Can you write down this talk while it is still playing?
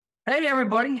Hey,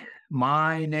 everybody.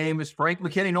 My name is Frank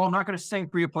McKinney. No, I'm not going to sing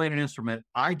for you playing an instrument.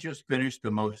 I just finished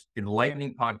the most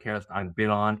enlightening podcast I've been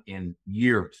on in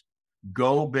years.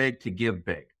 Go big to give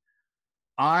big.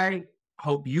 I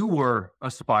hope you were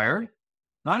aspired,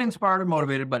 not inspired or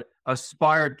motivated, but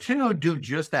aspired to do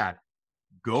just that.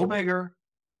 Go bigger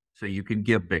so you can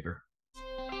give bigger.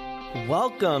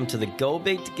 Welcome to the Go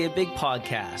Big to Give Big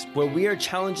podcast, where we are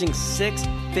challenging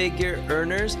six-figure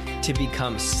earners to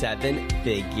become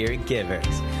seven-figure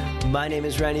givers. My name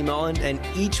is Randy Mullen, and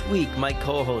each week my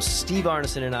co-host Steve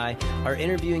Arneson and I are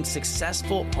interviewing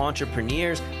successful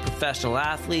entrepreneurs, professional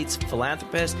athletes,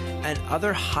 philanthropists, and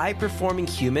other high-performing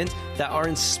humans that are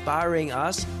inspiring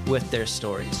us with their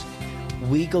stories.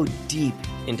 We go deep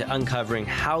into uncovering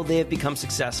how they have become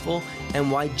successful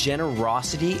and why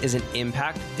generosity is an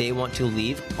impact they want to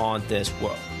leave on this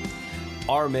world.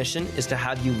 Our mission is to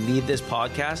have you leave this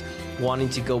podcast wanting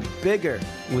to go bigger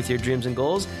with your dreams and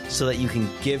goals so that you can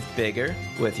give bigger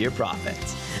with your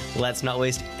profits. Let's not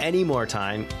waste any more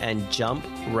time and jump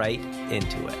right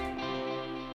into it.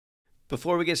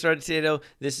 Before we get started today, though,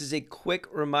 this is a quick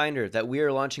reminder that we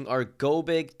are launching our Go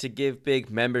Big to Give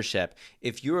Big membership.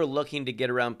 If you are looking to get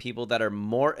around people that are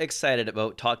more excited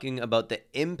about talking about the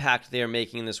impact they are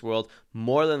making in this world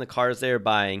more than the cars they are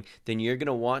buying, then you're going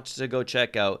to want to go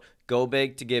check out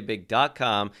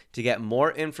gobigtogivebig.com to get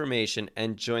more information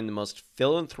and join the most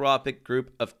philanthropic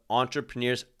group of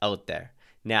entrepreneurs out there.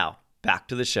 Now, back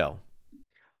to the show.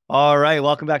 All right,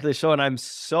 welcome back to the show, and I'm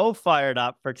so fired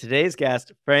up for today's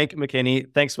guest, Frank McKinney.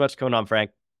 Thanks so much for coming on,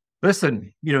 Frank.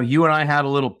 Listen, you and I had a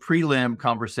little prelim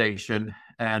conversation,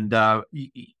 and I've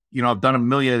done a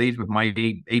million of these with my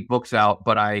eight books out,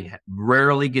 but I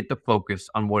rarely get to focus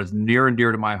on what is near and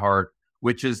dear to my heart,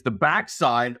 which is the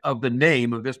backside of the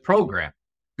name of this program,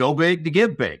 Go Big to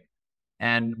Give Big.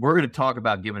 And we're going to talk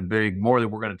about giving big more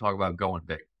than we're going to talk about going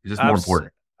big. It's just more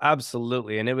important.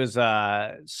 Absolutely. And it was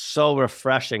so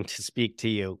refreshing to speak to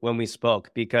you when we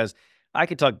spoke, because I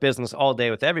could talk business all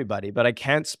day with everybody, but I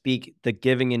can't speak the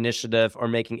giving initiative or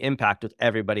making impact with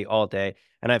everybody all day.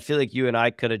 And I feel like you and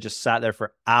I could have just sat there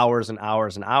for hours and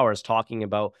hours and hours talking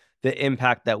about the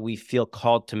impact that we feel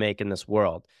called to make in this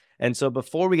world. And so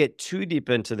before we get too deep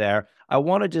into there, I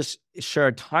want to just share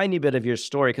a tiny bit of your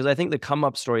story, because I think the come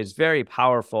up story is very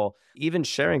powerful. Even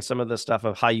sharing some of the stuff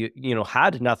of how you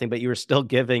had nothing, but you were still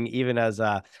giving, even as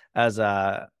a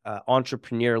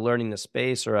entrepreneur learning the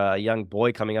space, or a young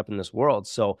boy coming up in this world.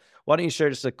 So why don't you share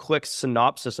just a quick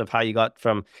synopsis of how you got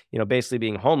from basically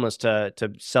being homeless to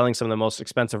selling some of the most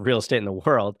expensive real estate in the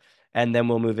world, and then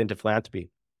we'll move into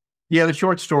philanthropy. Yeah, the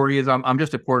short story is I'm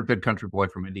just a poor good country boy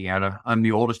from Indiana. I'm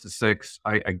the oldest of six.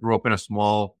 I grew up in a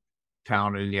small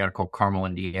town in Indiana called Carmel,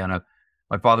 Indiana.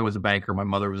 My father was a banker. My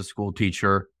mother was a school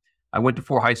teacher. I went to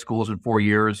 4 high schools in 4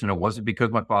 years, and it wasn't because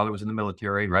my father was in the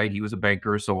military, right? He was a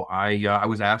banker. So I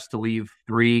was asked to leave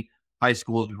 3 high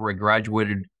schools before I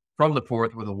graduated from the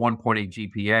 4th with a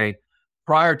 1.8 GPA.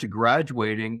 Prior to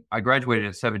graduating, I graduated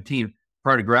at 17.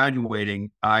 Prior to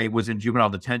graduating, I was in juvenile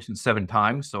detention 7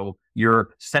 times. So you're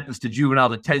sentenced to juvenile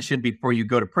detention before you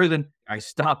go to prison. I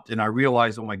stopped and I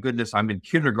realized, oh my goodness, I'm in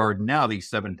kindergarten now these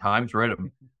 7 times, right?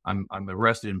 I'm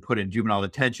arrested and put in juvenile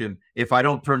detention. If I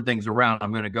don't turn things around,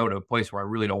 I'm going to go to a place where I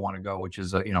really don't want to go, which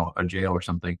is a jail or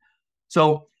something.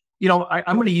 So,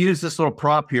 I'm going to use this little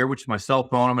prop here, which is my cell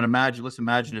phone. Let's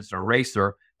imagine it's an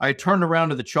eraser. I turned around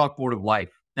to the chalkboard of life.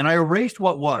 And I erased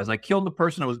what was. I killed the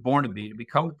person I was born to be to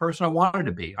become the person I wanted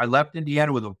to be. I left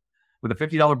Indiana with a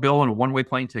 $50 bill and a one-way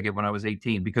plane ticket when I was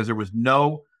 18, because there was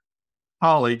no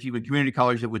college, even community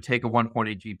college, that would take a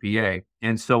 1.8 GPA.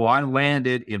 And so I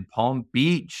landed in Palm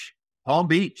Beach. Palm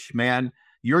Beach, man.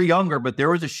 You're younger, but there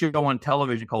was a show on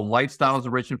television called Lifestyles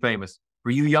of Rich and Famous.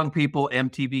 For you young people,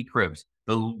 MTV Cribs.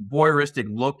 The voyeuristic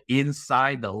look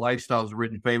inside the Lifestyles of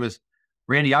Rich and Famous.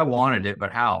 Randy, I wanted it,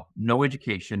 but how? No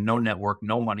education, no network,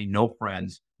 no money, no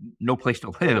friends, no place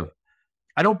to live.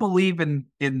 I don't believe in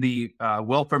the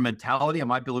welfare mentality. I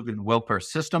might believe in the welfare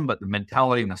system, but the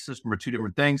mentality and the system are 2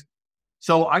 different things.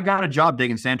 So I got a job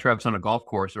digging sand traps on a golf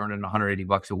course, earning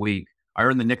 $180 a week. I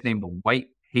earned the nickname the White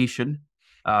Haitian,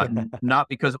 not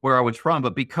because of where I was from,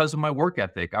 but because of my work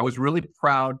ethic. I was really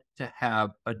proud to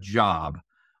have a job,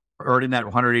 earning that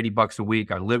 $180 a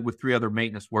week. I lived with 3 other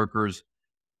maintenance workers.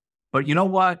 But you know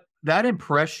what? That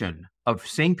impression of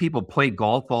seeing people play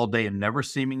golf all day and never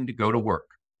seeming to go to work.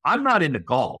 I'm not into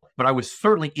golf, but I was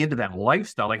certainly into that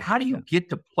lifestyle. Like, how do you get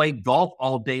to play golf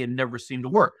all day and never seem to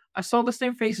work? I saw the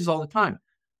same faces all the time.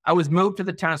 I was moved to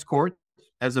the tennis court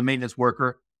as a maintenance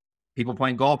worker. People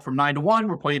playing golf from 9 to 1.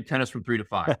 We're playing tennis from 3 to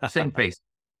 5. Same face.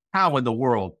 How in the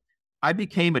world? I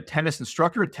became a tennis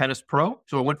instructor, a tennis pro.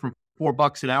 So I went from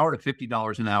 $4 an hour to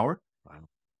 $50 an hour. Wow.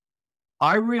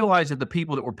 I realized that the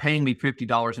people that were paying me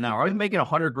 $50 an hour, I was making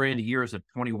 $100,000 a year as a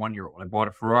 21-year-old. I bought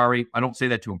a Ferrari. I don't say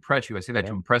that to impress you. I say that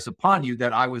to impress upon you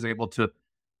that I was able to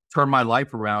turn my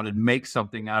life around and make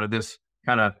something out of this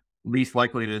kind of least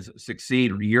likely to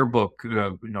succeed yearbook,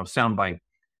 soundbite.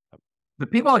 The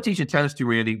people I teach at tennis to,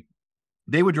 Randy,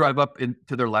 they would drive up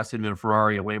into their lesson in a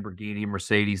Ferrari, a Lamborghini, a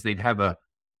Mercedes. They'd have a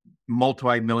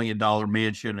multi-million-dollar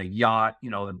mansion, a yacht,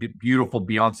 the beautiful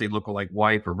Beyonce lookalike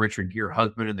wife or Richard Gere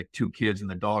husband and the 2 kids and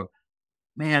the dog.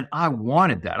 Man, I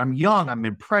wanted that. I'm young. I'm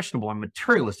impressionable. I'm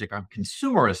materialistic. I'm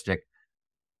consumeristic.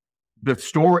 The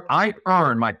story, I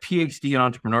earned my PhD in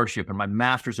entrepreneurship and my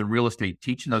master's in real estate,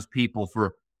 teaching those people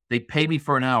they paid me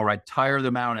for an hour. I'd tire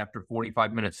them out after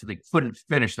 45 minutes so they couldn't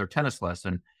finish their tennis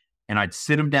lesson. And I'd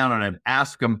sit them down and I'd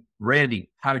ask them, Randy,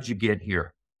 how did you get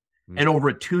here? And over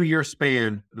a 2-year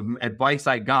span, the advice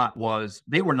I got was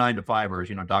they were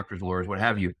 9-to-5ers, doctors, lawyers, what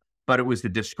have you. But it was the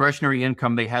discretionary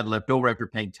income they had left over after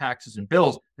paying taxes and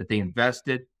bills that they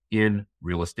invested in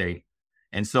real estate.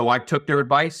 And so I took their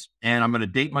advice, and I'm going to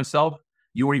date myself.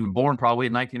 You weren't even born probably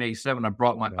in 1987. I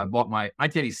bought my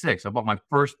 1986. I bought my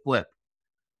first flip.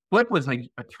 Flip was a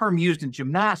term used in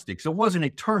gymnastics. It wasn't a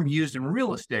term used in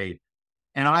real estate.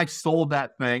 And I sold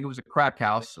that thing. It was a crack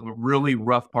house, a really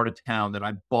rough part of town that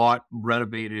I bought,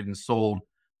 renovated, and sold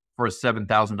for a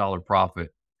 $7,000 profit.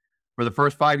 For the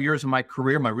first 5 years of my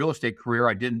career, my real estate career,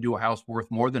 I didn't do a house worth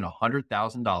more than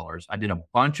 $100,000. I did a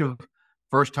bunch of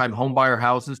first-time home buyer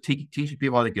houses, teaching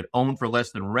people how they could own for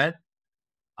less than rent.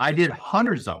 I did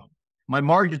hundreds of them. My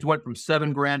margins went from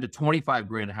 $7,000 to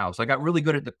 $25,000 a house. I got really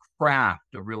good at the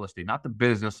craft of real estate, not the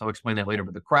business. I'll explain that later,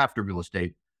 but the craft of real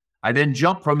estate. I then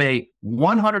jumped from a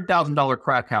 $100,000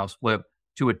 crack house flip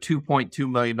to a $2.2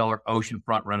 million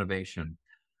oceanfront renovation.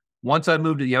 Once I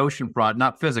moved to the oceanfront,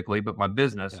 not physically, but my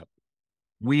business,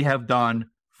 we have done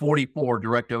 44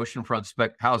 direct oceanfront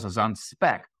spec houses on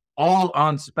spec, all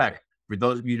on spec. For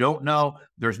those of you who don't know,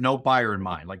 there's no buyer in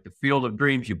mind. Like the field of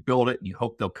dreams, you build it and you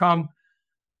hope they'll come.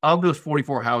 Of those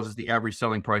 44 houses, the average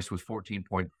selling price was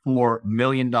 $14.4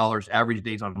 million. Average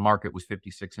days on the market was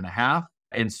 56 and a half.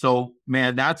 And so,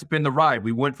 man, that's been the ride.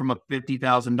 We went from a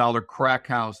 $50,000 crack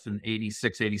house in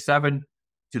 86, 87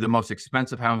 to the most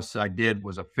expensive house I did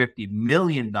was a $50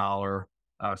 million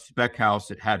spec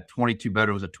house. It had 22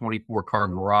 bedrooms, a 24-car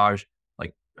garage,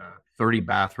 like 30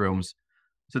 bathrooms.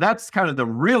 So that's kind of the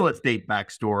real estate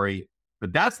backstory,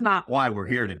 but that's not why we're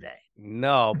here today.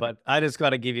 No, but I just got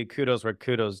to give you kudos where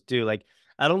kudos due. Like,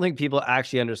 I don't think people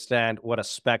actually understand what a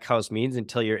spec house means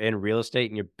until you're in real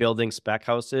estate and you're building spec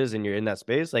houses and you're in that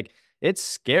space. Like, it's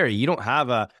scary. You don't have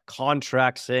a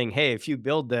contract saying, hey, if you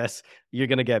build this, you're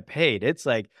going to get paid. It's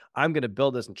like, I'm going to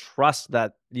build this and trust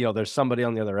that, there's somebody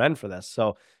on the other end for this.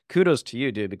 So kudos to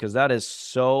you, dude, because that is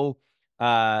so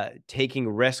taking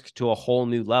risk to a whole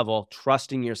new level,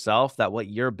 trusting yourself that what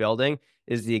you're building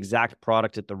is the exact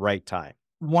product at the right time.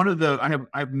 I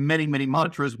have many, many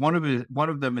mantras. One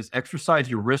of them is exercise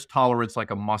your risk tolerance like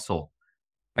a muscle.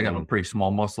 I got a pretty small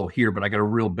muscle here, but I got a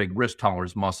real big risk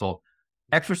tolerance muscle.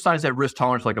 Exercise that risk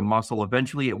tolerance like a muscle.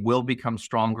 Eventually it will become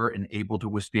stronger and able to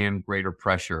withstand greater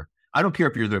pressure. I don't care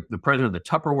if you're the president of the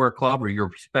Tupperware Club or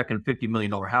you're specking $50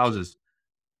 million houses.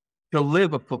 To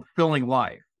live a fulfilling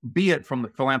life, be it from the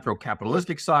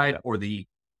philanthrocapitalistic side or the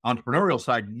entrepreneurial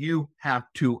side, you have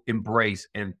to embrace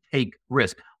and take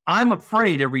risk. I'm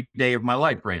afraid every day of my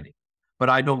life, Randy, but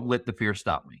I don't let the fear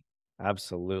stop me.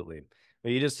 Absolutely.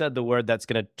 Well, you just said the word that's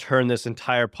going to turn this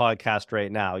entire podcast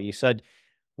right now. You said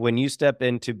when you step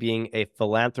into being a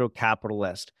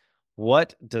philanthrocapitalist,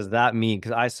 what does that mean?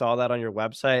 Because I saw that on your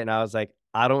website and I was like,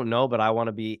 I don't know, but I want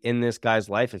to be in this guy's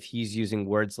life if he's using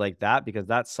words like that, because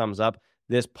that sums up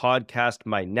this podcast,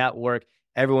 my network,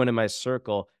 everyone in my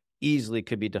circle easily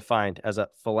could be defined as a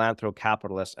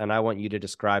philanthrocapitalist. And I want you to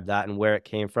describe that and where it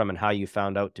came from and how you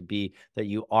found out to be that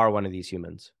you are one of these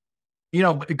humans.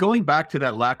 Going back to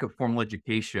that lack of formal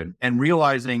education and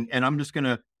realizing, and I'm just going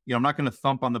to, I'm not going to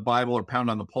thump on the Bible or pound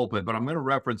on the pulpit, but I'm going to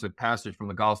reference a passage from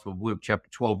the Gospel of Luke, chapter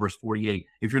 12, verse 48.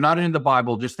 If you're not into the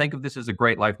Bible, just think of this as a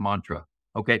great life mantra.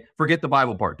 Okay. Forget the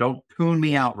Bible part. Don't tune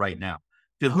me out right now.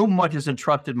 To whom much is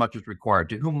entrusted, much is required.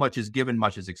 To whom much is given,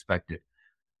 much is expected.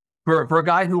 For a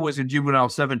guy who was in juvenile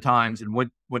 7 times and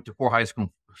went to 4 high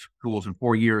schools in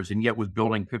 4 years and yet was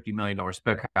building $50 million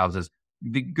spec houses,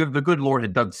 the good Lord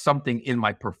had done something in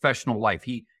my professional life.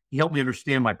 He helped me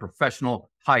understand my professional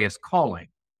highest calling.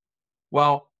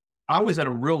 Well, I was at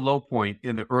a real low point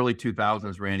in the early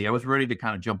 2000s, Randy. I was ready to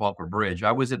kind of jump off a bridge.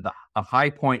 I was at a high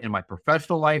point in my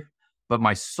professional life,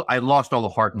 but I lost all the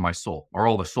heart in my soul, or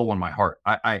all the soul in my heart.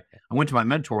 I went to my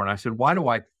mentor and I said, why do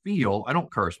I feel, I don't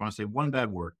curse when I say one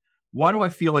bad word, why do I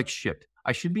feel like shit?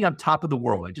 I should be on top of the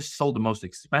world. I just sold the most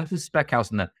expensive spec house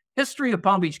in the history of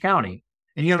Palm Beach County,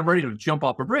 and yet I'm ready to jump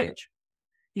off a bridge.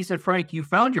 He said, Frank, you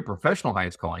found your professional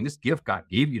highest calling. This gift God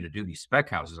gave you to do these spec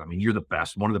houses. I mean, you're the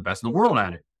best, one of the best in the world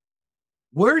at it.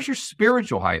 Where's your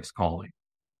spiritual highest calling?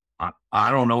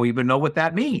 I don't even know what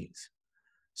that means.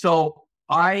 So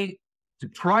to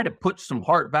try to put some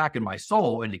heart back in my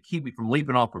soul and to keep me from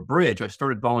leaping off a bridge, I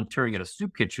started volunteering at a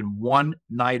soup kitchen one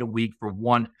night a week for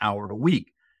 1 hour a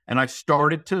week. And I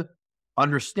started to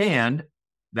understand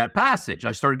that passage.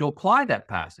 I started to apply that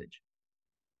passage.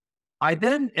 I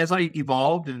then, as I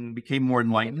evolved and became more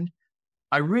enlightened,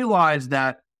 I realized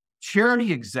that charity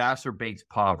exacerbates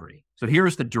poverty. So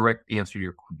here's the direct answer to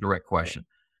your direct question.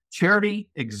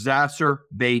 Charity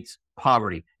exacerbates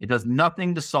poverty. It does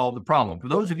nothing to solve the problem. For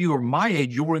those of you who are my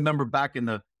age, you'll remember back in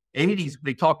the 80s,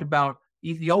 they talked about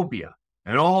Ethiopia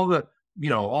and all the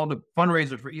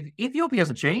fundraisers for Ethiopia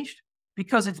hasn't changed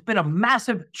because it's been a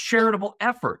massive charitable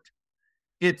effort.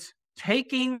 It's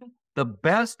taking the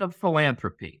best of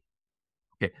philanthropy.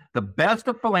 Okay. The best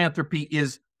of philanthropy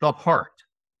is the heart,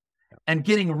 and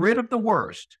getting rid of the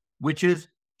worst, which is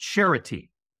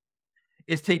charity.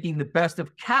 It's taking the best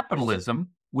of capitalism,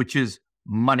 which is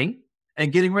money,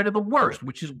 and getting rid of the worst,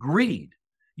 which is greed.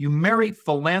 You marry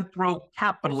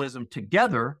philanthrocapitalism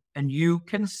together and you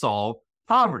can solve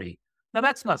poverty. Now,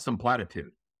 that's not some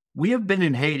platitude. We have been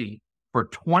in Haiti for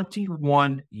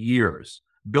 21 years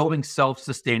building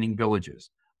self-sustaining villages.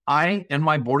 I and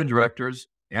my board of directors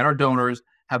and our donors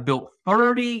have built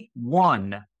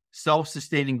 31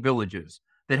 self-sustaining villages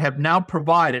that have now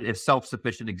provided a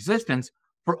self-sufficient existence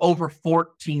for over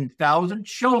 14,000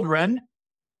 children.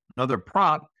 Another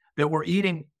prop that were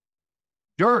eating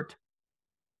dirt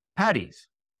patties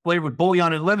flavored with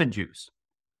bouillon and lemon juice.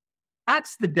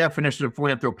 That's the definition of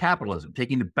philanthrocapitalism,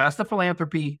 taking the best of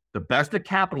philanthropy, the best of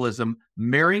capitalism,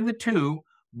 marrying the two,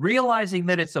 realizing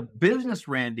that it's a business,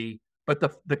 Randy, but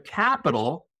the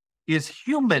capital is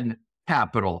human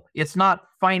capital. It's not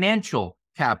financial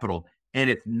capital. And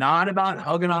it's not about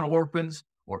hugging on orphans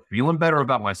or feeling better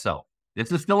about myself.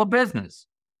 This is still a business.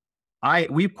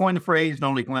 We've coined the phrase not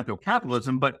only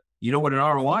philanthrocapitalism, but you know what an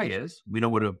ROI is? We know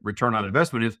what a return on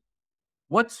investment is.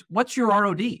 What's your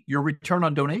ROD, your return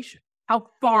on donation? How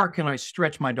far can I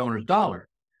stretch my donor's dollar?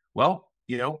 Well,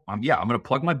 I'm going to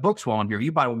plug my books while I'm here.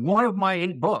 You buy one of my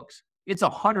 8 books, it's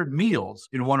 100 meals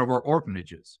in one of our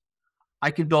orphanages.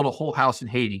 I can build a whole house in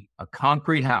Haiti, a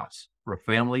concrete house for a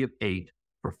family of 8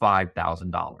 for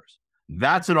 $5,000.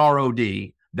 That's an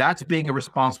ROD. That's being a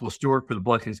responsible steward for the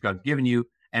blessings God's given you.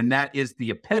 And that is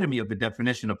the epitome of the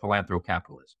definition of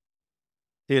philanthrocapitalism.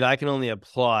 Dude, I can only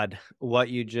applaud what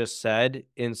you just said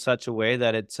in such a way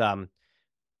that it's,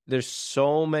 there's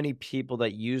so many people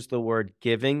that use the word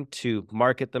giving to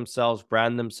market themselves,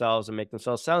 brand themselves, and make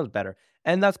themselves sound better.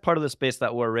 And that's part of the space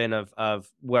that we're in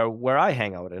of where I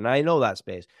hang out. And I know that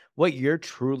space. What you're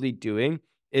truly doing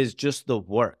is just the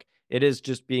work. It is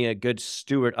just being a good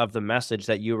steward of the message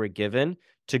that you were given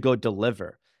to go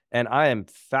deliver. And I am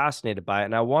fascinated by it.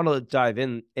 And I want to dive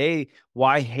in,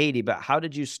 why Haiti, but how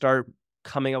did you start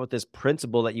coming up with this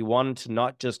principle that you wanted to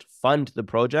not just fund the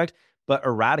project, but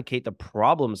eradicate the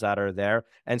problems that are there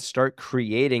and start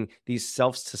creating these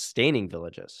self-sustaining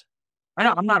villages?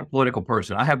 I'm not a political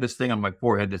person. I have this thing on my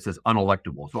forehead that says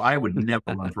unelectable. So I would never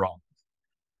run for office.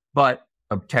 But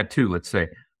a tattoo, let's say.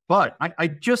 But I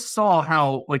just saw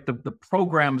how like the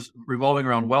programs revolving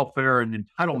around welfare and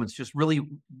entitlements just really,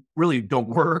 really don't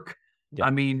work. Yeah. I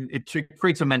mean, it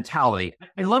creates a mentality.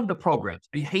 I love the programs.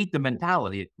 I hate the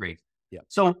mentality it creates. Yeah.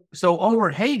 So over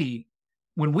in Haiti,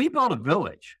 when we built a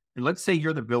village, and let's say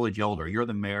you're the village elder, you're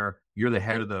the mayor, you're the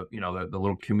head of the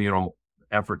little communal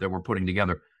effort that we're putting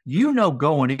together.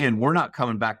 Going in, we're not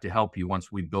coming back to help you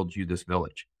once we build you this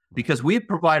village, because we've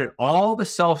provided all the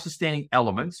self-sustaining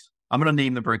elements. I'm going to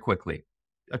name them very quickly.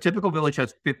 A typical village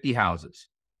has 50 houses.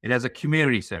 It has a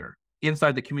community center.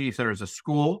 Inside the community center is a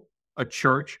school, a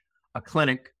church, a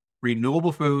clinic,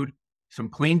 renewable food, some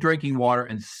clean drinking water,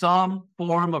 and some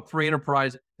form of free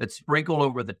enterprise that's sprinkled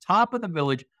over the top of the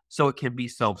village so it can be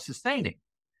self-sustaining.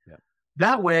 Yeah.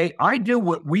 That way, I do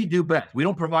what we do best. We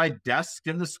don't provide desks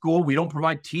in the school. We don't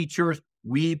provide teachers.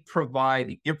 We provide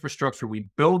the infrastructure. We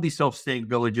build these self-sustaining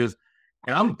villages.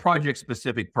 And I'm a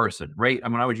project-specific person, right?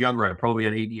 When I was younger, I probably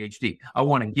had ADHD. I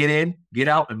want to get in, get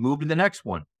out, and move to the next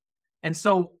one. And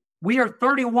so we are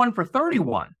 31 for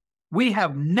 31. We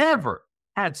have never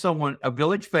had a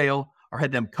village fail or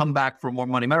had them come back for more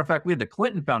money. Matter of fact, we had the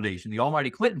Clinton Foundation, the almighty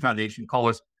Clinton Foundation, call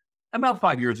us about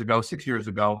 5 years ago, 6 years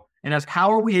ago, and asked,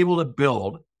 how are we able to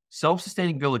build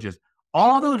self-sustaining villages?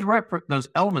 All those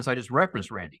elements I just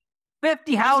referenced, Randy,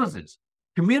 50 houses,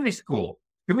 community school,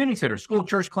 community center, school,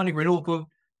 church, clinic, renewable food,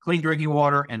 clean drinking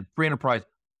water, and free enterprise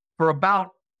for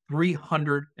about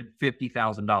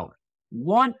 $350,000.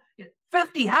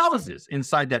 50 houses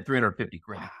inside that 350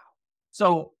 grand. Wow.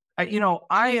 So, I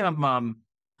am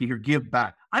here, give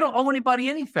back. I don't owe anybody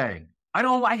anything.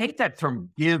 I hate that term,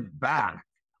 give back.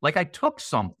 Like I took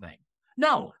something.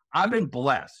 No, I've been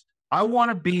blessed. I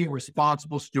want to be a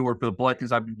responsible steward for the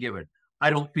blessings I've been given. I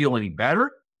don't feel any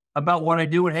better about what I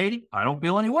do in Haiti. I don't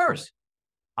feel any worse.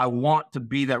 I want to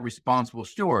be that responsible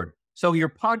steward. So your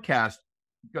podcast,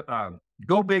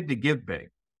 Go Big to Give Big.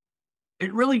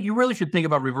 You really should think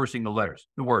about reversing the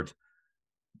words.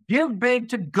 Give big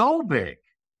to go big.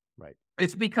 Right.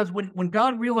 It's because when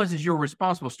God realizes you're a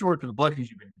responsible steward for the blessings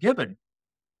you've been given,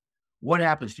 what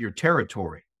happens to your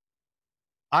territory?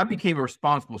 I became a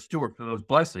responsible steward for those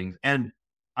blessings, and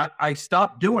I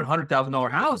stopped doing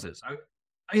 $100,000 houses.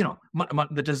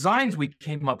 The designs we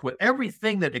came up with,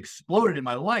 everything that exploded in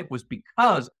my life was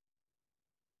because,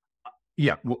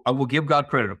 I will give God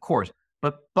credit, of course,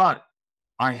 but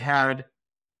I had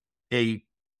a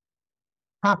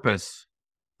purpose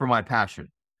for my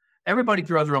passion. Everybody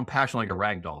throws their own passion like a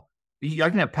rag doll. I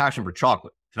can have passion for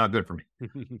chocolate. It's not good for me.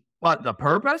 But the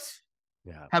purpose,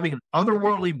 having an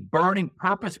otherworldly burning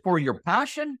purpose for your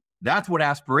passion, that's what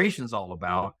aspiration is all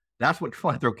about. That's what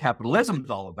philanthropic capitalism is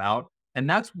all about. And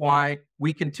that's why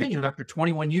we continue after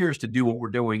 21 years to do what we're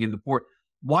doing in the port.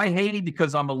 Why Haiti?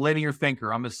 Because I'm a linear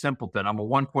thinker. I'm a simpleton. I'm a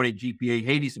 1.8 GPA.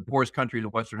 Haiti's the poorest country in the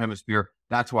Western Hemisphere.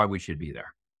 That's why we should be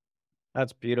there.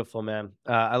 That's beautiful, man.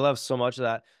 I love so much of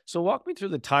that. So walk me through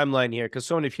the timeline here, because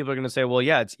so many people are going to say, well,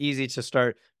 yeah, it's easy to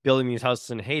start building these houses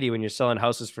in Haiti when you're selling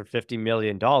houses for $50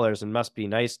 million, and must be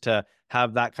nice to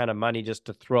have that kind of money just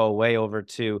to throw away over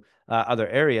to other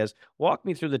areas. Walk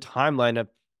me through the timeline of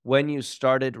when you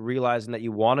started realizing that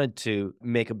you wanted to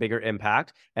make a bigger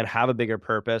impact and have a bigger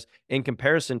purpose in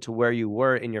comparison to where you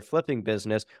were in your flipping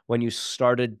business when you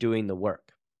started doing the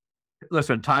work.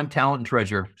 Listen, time, talent, and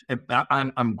treasure.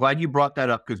 I'm glad you brought that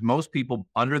up, because most people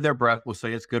under their breath will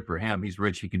say it's good for him. He's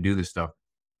rich. He can do this stuff.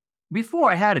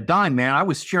 Before I had a dime, man, I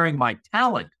was sharing my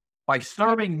talent by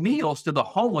serving meals to the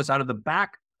homeless out of the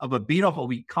back of a beat up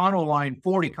Econoline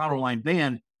 40 Econoline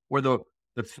van, where the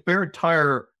spare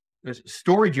tire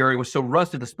storage area was so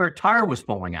rusted, the spare tire was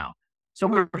falling out. So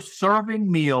we were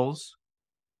serving meals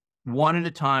one at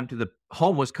a time to the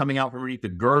homeless coming out from underneath the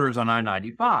girders on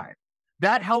I-95.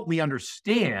 That helped me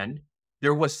understand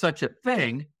there was such a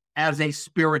thing as a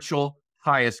spiritual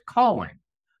highest calling.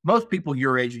 Most people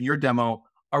your age in your demo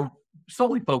are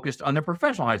solely focused on their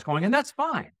professional highest calling, and that's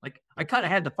fine. Like, I kind of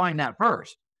had to find that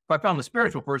first. If I found the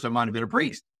spiritual first, I might have been a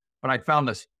priest. But I found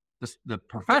the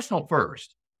professional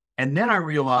first. And then I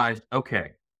realized,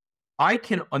 okay, I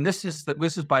can, and this is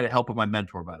by the help of my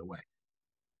mentor, by the way.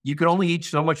 You can only eat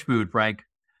so much food, Frank.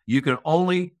 You can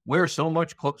only wear so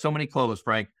many clothes,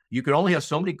 Frank. You can only have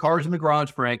so many cars in the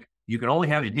garage, Frank. You can only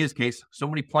have, in his case, so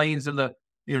many planes in the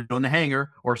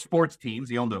hangar, or sports teams.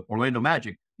 He owned the Orlando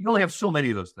Magic. You only have so many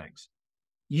of those things.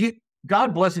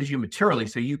 God blesses you materially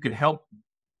so you can help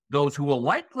those who will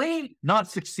likely not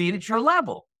succeed at your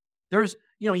level.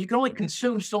 You can only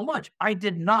consume so much. I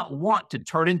did not want to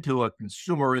turn into a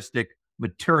consumeristic,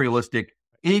 materialistic,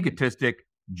 egotistic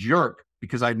jerk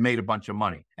because I'd made a bunch of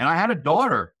money. And I had a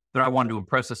daughter that I wanted to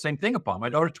impress the same thing upon. My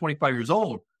daughter's 25 years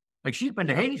old. Like, she's been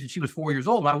to Haiti since she was 4 years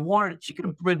old. She could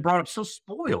have been brought up so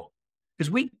spoiled, because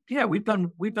we've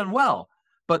done well.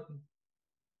 But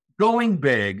going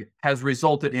big has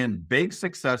resulted in big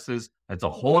successes. That's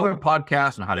a whole other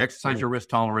podcast on how to exercise your risk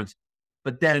tolerance.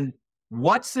 But then,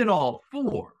 what's it all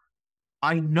for?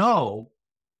 I know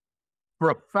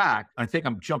for a fact, I think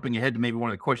I'm jumping ahead to maybe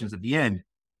one of the questions at the end.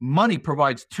 Money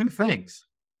provides two things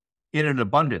in an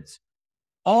abundance.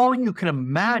 All you can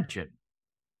imagine: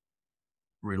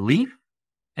 relief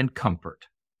and comfort.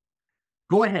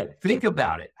 Go ahead, think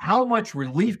about it. How much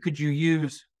relief could you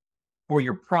use for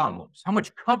your problems? How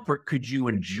much comfort could you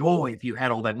enjoy if you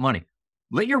had all that money?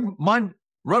 Let your mind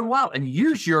run wild and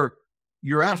use your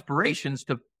aspirations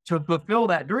to fulfill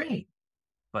that dream.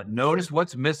 But notice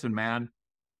what's missing, man.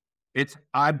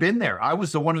 I've been there. I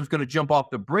was the one who's going to jump off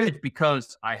the bridge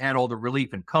because I had all the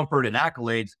relief and comfort and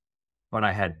accolades, but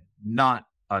I had not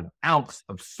an ounce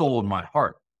of soul in my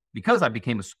heart, because I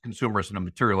became a consumerist and a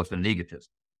materialist and an egotist.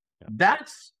 Yeah.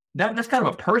 That's kind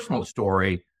of a personal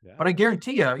story, but I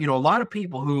guarantee you, a lot of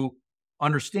people who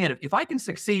understand, if I can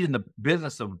succeed in the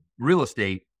business of real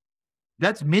estate,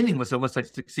 that's meaningless unless I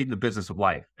succeed in the business of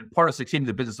life. And part of succeeding in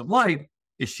the business of life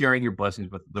is sharing your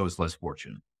blessings with those less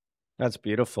fortunate. That's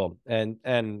beautiful. And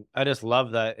I just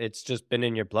love that it's just been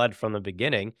in your blood from the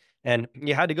beginning. And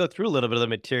you had to go through a little bit of the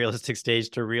materialistic stage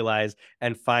to realize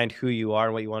and find who you are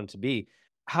and what you want it to be.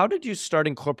 How did you start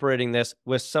incorporating this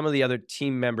with some of the other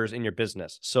team members in your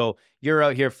business? So you're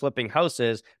out here flipping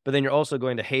houses, but then you're also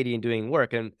going to Haiti and doing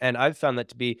work. And I've found that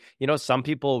to be, some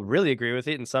people really agree with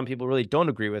it and some people really don't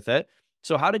agree with it.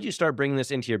 So how did you start bringing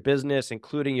this into your business,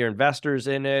 including your investors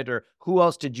in it, or who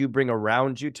else did you bring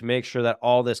around you to make sure that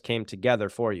all this came together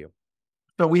for you?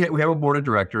 So we have a board of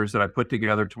directors that I put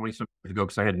together 20 some years ago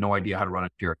because I had no idea how to run a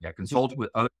charity. I consulted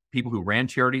with other people who ran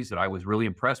charities that I was really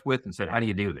impressed with and said, how do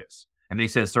you do this? And they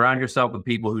said, surround yourself with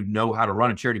people who know how to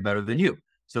run a charity better than you.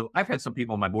 So I've had some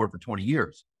people on my board for 20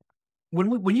 years.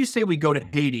 When you say we go to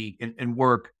Haiti and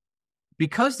work,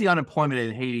 because the unemployment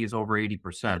in Haiti is over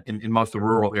 80% in most of the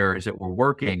rural areas that we're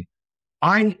working,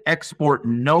 I export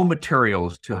no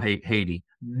materials to Haiti,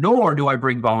 nor do I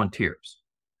bring volunteers.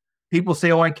 People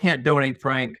say, oh, I can't donate,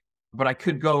 Frank, but I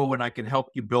could go and I can help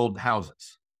you build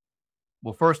houses.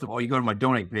 Well, first of all, you go to my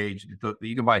donate page,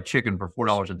 you can buy a chicken for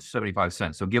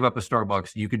 $4.75. So give up a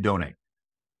Starbucks, you can donate.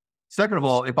 Second of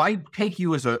all, if I take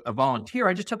you as a volunteer,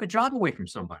 I just took a job away from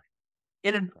somebody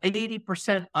in an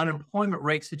 80% unemployment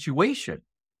rate situation.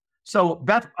 So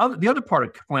that's the other part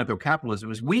of philanthropic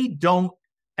capitalism is we don't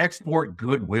export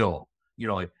goodwill,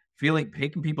 like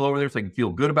taking people over there so they can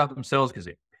feel good about themselves because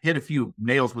they hit a few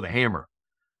nails with a hammer.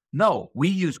 No, we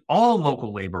use all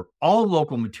local labor, all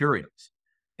local materials.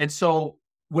 And so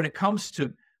when it comes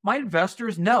to my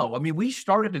investors, no. I mean, we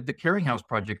started at the Caring House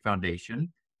Project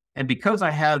Foundation. And because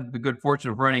I had the good fortune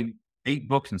of running 8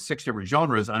 books in 6 different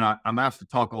genres, and I'm asked to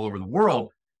talk all over the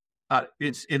world,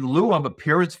 it's in lieu of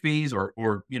appearance fees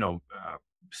or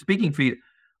speaking fees.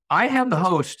 I have the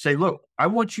host say, look, I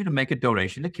want you to make a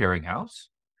donation to Caring House.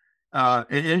 And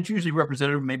it's usually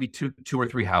representative of maybe two or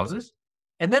three houses.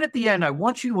 And then at the end, I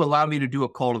want you to allow me to do a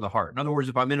call to the heart. In other words,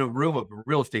 if I'm in a room of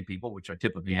real estate people, which I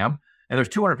typically am, and there's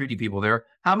 250 people there,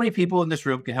 how many people in this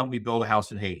room can help me build a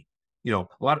house in Haiti? A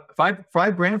lot,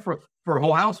 five grand for a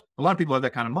whole house. A lot of people have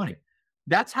that kind of money.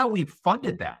 That's how we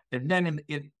funded that. And then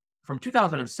from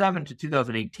 2007 to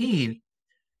 2018,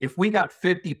 if we got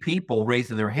 50 people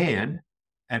raising their hand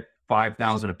at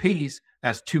 5,000 apiece,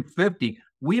 that's 250.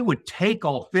 We would take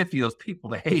all 50 of those people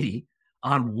to Haiti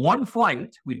on one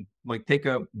flight. We'd take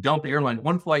a Delta airline,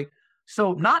 one flight.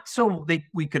 So not so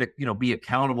we could, be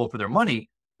accountable for their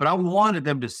money, but I wanted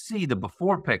them to see the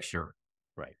before picture,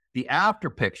 right? The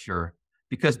after picture,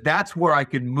 because that's where I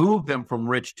could move them from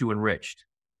rich to enriched.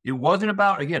 It wasn't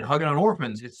about, again, hugging on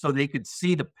orphans. It's so they could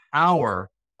see the power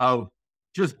of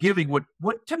just giving what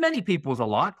to many people is a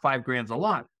lot. 5 grand's a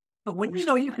lot. But when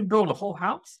you can build a whole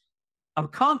house, a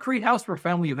concrete house for a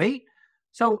family of 8.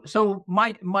 So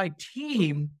my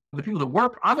team, the people that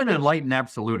work, I'm an enlightened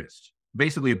absolutist,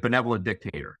 basically a benevolent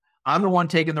dictator. I'm the one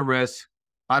taking the risk.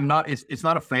 I'm not, it's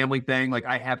not a family thing. Like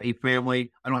I have a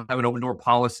family. I don't have an open door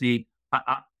policy.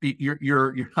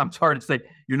 I'm sorry to say,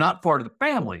 you're not part of the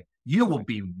family. You will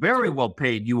be very well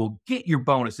paid. You will get your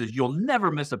bonuses. You'll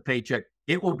never miss a paycheck.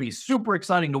 It will be super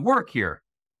exciting to work here.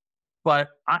 But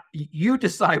you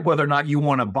decide whether or not you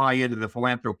want to buy into the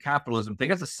philanthropic capitalism thing.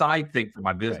 That's a side thing for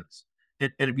my business.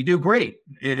 Right. And if you do, great.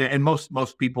 And most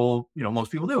people,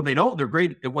 most people do. If they don't, they're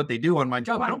great at what they do on my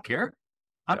job. I don't care.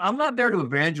 I'm not there to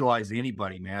evangelize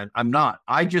anybody, man. I'm not.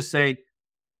 I just say,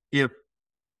 if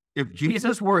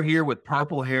Jesus were here with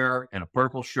purple hair and a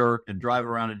purple shirt and drive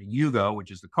around in a Yugo,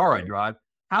 which is the car I drive,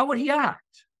 how would he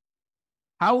act?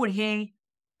 How would he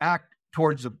act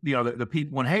towards the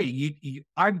people when, hey,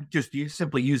 I'm just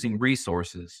simply using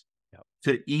resources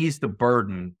to ease the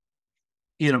burden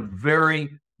in a very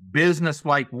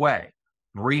business-like way.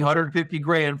 350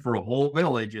 grand for a whole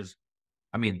village is,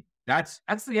 that's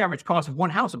the average cost of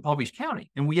one house in Palm Beach County.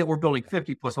 And we're building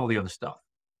 50 plus all the other stuff.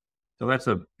 So that's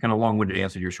a kind of long-winded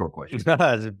answer to your short question.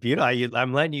 It's beautiful.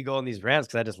 I'm letting you go on these rants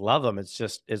because I just love them.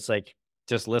 It's like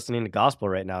just listening to gospel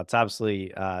right now. It's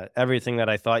absolutely everything that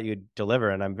I thought you'd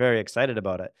deliver, and I'm very excited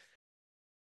about it.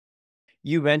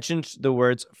 You mentioned the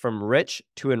words from rich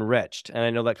to enriched, and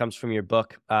I know that comes from your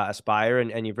book, Aspire,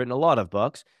 and you've written a lot of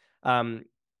books. I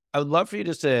would love for you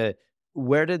just to,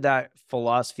 where did that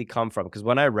philosophy come from? Because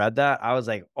when I read that, I was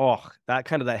like, oh, that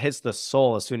hits the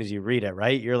soul as soon as you read it,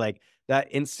 right? You're like, that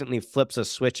instantly flips a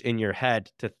switch in your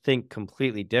head to think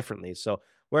completely differently. So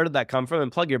where did that come from?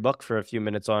 And plug your book for a few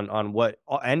minutes on what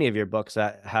any of your books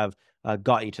that have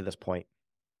got you to this point.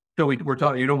 So we're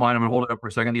talking, you don't mind, I'm going to hold it up for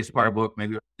a second. The Aspire book,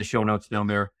 maybe the show notes down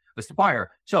there. Aspire.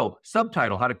 So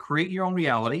subtitle, how to create your own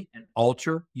reality and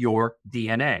alter your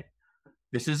DNA.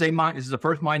 This is the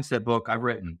first mindset book I've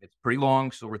written. It's pretty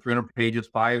long, so over 300 pages,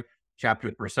 5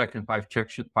 chapters per section,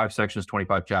 5 sections,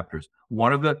 25 chapters.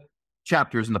 One of the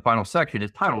chapters in the final section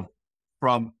is titled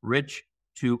From Rich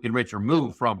to Enrich, or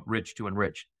Move from Rich to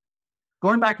Enrich.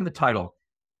 Going back to the title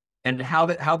and how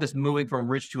this moving from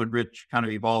rich to enrich kind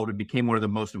of evolved and became one of the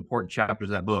most important chapters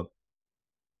of that book.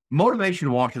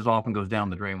 Motivation washes off and goes down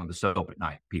the drain with the soap at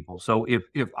night, people. So if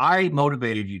I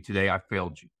motivated you today, I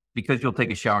failed you, because you'll take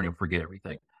a shower and you'll forget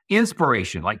everything.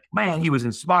 Inspiration, like, man, he was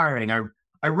inspiring.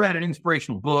 I read an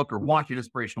inspirational book or watched an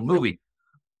inspirational movie.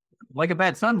 Like a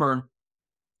bad sunburn,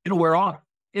 it'll wear off.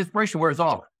 Inspiration wears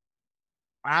off.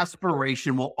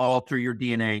 Aspiration will alter your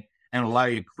DNA and allow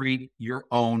you to create your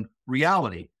own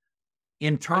reality.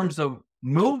 In terms of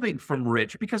moving from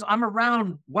rich, because I'm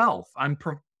around wealth,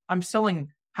 I'm selling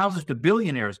houses to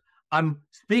billionaires. I'm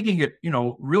speaking at,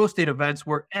 real estate events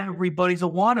where everybody's a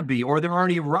wannabe or they're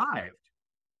already arrived.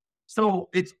 So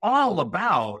it's all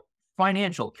about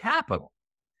financial capital.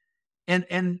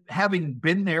 And having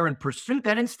been there and pursued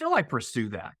that, and still I pursue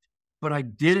that, but I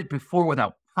did it before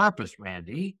without purpose,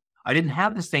 Randy. I didn't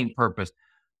have the same purpose.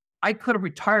 I could have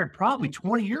retired probably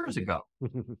 20 years ago.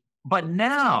 But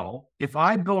now, if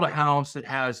I build a house that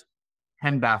has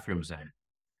 10 bathrooms in it,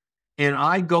 and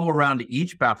I go around to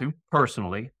each bathroom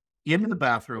personally, into the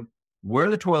bathroom,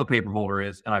 where the toilet paper holder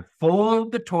is, and I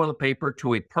fold the toilet paper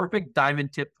to a perfect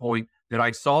diamond tip point that I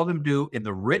saw them do in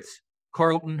the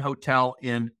Ritz-Carlton Hotel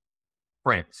in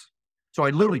France. So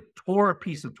I literally tore a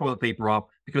piece of toilet paper off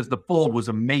because the fold was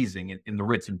amazing in the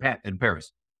Ritz in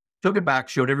Paris. Took it back,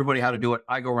 showed everybody how to do it.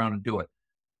 I go around and do it.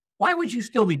 Why would you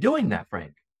still be doing that,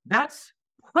 Frank? That's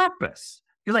purpose.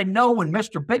 Because I know when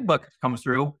Mr. Big Buck comes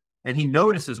through and he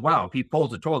notices, wow, if he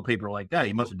folds the toilet paper like that,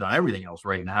 he must have done everything else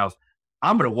right in the house.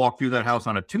 I'm going to walk through that house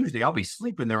on a Tuesday. I'll be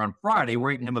sleeping there on Friday,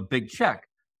 writing him a big check.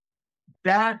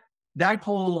 That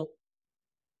whole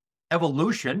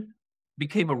evolution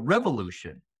became a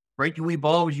revolution, right? You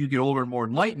evolve as you get older and more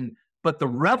enlightened. But the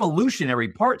revolutionary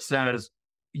part says,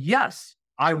 yes,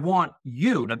 I want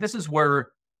you. Now, this is where,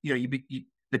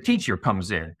 the teacher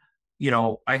comes in.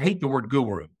 I hate the word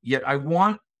guru, yet I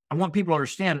want people to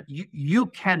understand you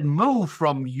can move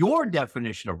from your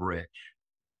definition of rich,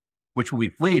 which will be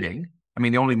fleeting. I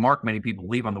mean, the only mark many people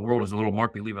leave on the world is a little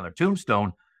mark they leave on their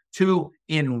tombstone, to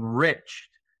enriched.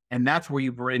 And that's where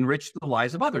you've enriched the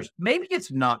lives of others. Maybe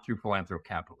it's not through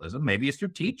philanthrocapitalism. Maybe it's through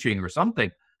teaching or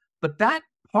something. But that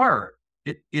part,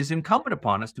 it is incumbent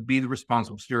upon us to be the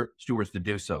responsible stewards to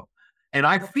do so. And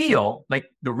I feel like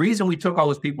the reason we took all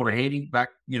those people to Haiti back,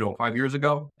 5 years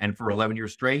ago, and for 11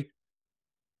 years straight,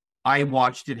 I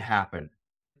watched it happen.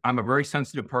 I'm a very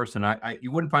sensitive person.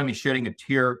 You wouldn't find me shedding a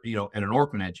tear, at an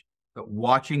orphanage, but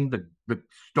watching the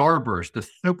starburst, the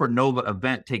supernova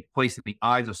event take place in the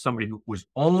eyes of somebody who was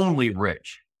only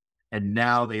rich, and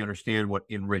now they understand what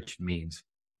enriched means.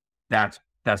 That's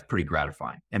pretty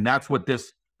gratifying. And that's what the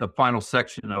final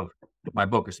section of my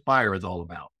book, Aspire, is all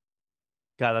about.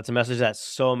 God, that's a message that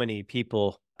so many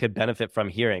people could benefit from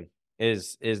hearing,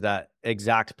 is that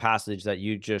exact passage that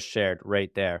you just shared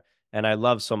right there. And I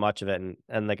love so much of it.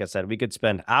 And like I said, we could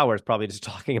spend hours probably just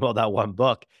talking about that one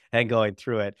book and going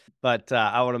through it. But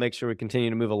I want to make sure we continue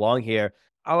to move along here.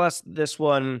 I'll ask this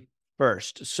one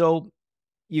first. So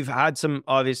you've had some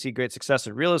obviously great success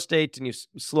in real estate, and you've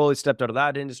slowly stepped out of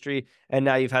that industry. And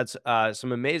now you've had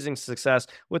some amazing success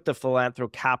with the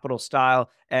philanthro-capital style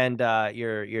and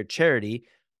your charity.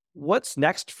 What's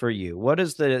next for you? What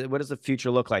does the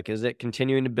future look like? Is it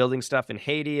continuing to building stuff in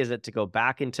Haiti? Is it to go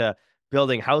back into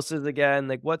building houses again?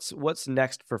 Like what's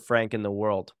next for Frank in the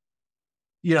world?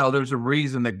 There's a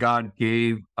reason that God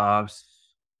gave us,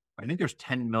 I think there's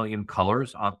 10 million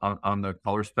colors on the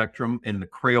color spectrum in the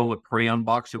Crayola crayon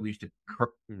box that we used to,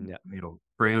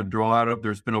 crayon draw out of.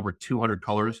 There's been over 200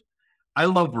 colors. I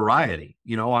love variety.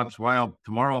 That's why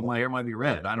tomorrow my hair might be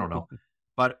red. I don't know,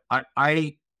 but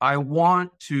I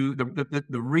want to the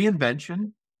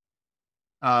reinvention.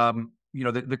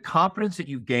 The confidence that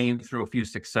you gain through a few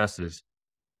successes.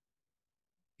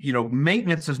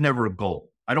 Maintenance is never a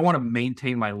goal. I don't want to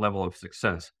maintain my level of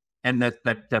success. And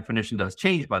that definition does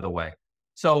change, by the way.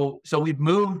 So we've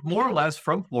moved more or less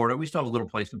from Florida. We still have a little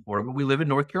place in Florida, but we live in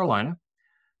North Carolina.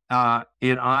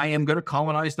 And I am going to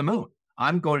colonize the moon.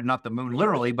 I'm going to, not the moon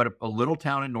literally, but a little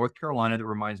town in North Carolina that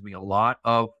reminds me a lot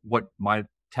of what my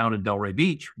town in Delray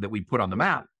Beach that we put on the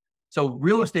map. So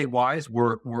real estate wise,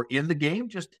 we're in the game,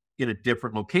 just in a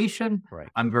different location. Right.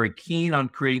 I'm very keen on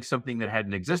creating something that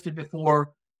hadn't existed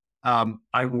before.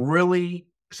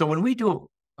 So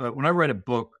when I write a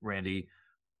book, Randy,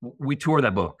 we tour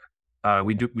that book.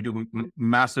 We do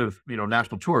massive,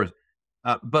 national tours.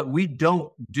 But we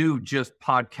don't do just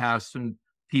podcasts and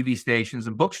TV stations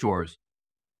and bookstores.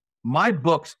 My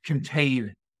books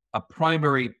contain a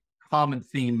primary common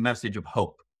theme message of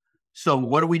hope. So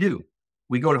what do?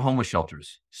 We go to homeless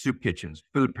shelters, soup kitchens,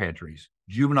 food pantries,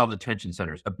 juvenile detention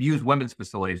centers, abused women's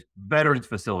facilities, veterans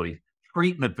facilities,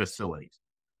 treatment facilities,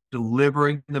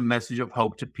 delivering the message of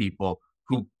hope to people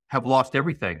who have lost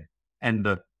everything. And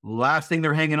the last thing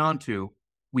they're hanging on to,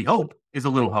 we hope, is a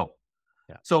little hope.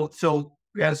 Yeah. So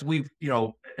as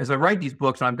as I write these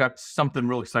books, and I've got something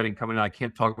real exciting coming in, I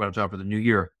can't talk about it for the new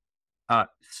year.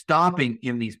 Stopping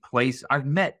in these places, I've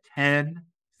met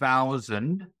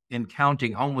 10,000 and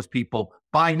counting homeless people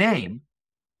by name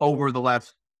over the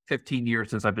last 15 years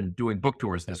since I've been doing book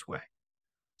tours this way.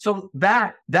 So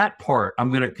that part, I'm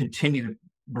going to continue to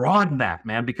broaden that,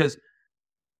 man, because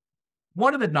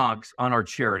one of the knocks on our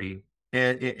charity,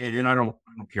 and I don't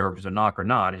care if it's a knock or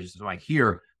not, it's just I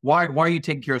hear, why are you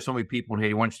taking care of so many people in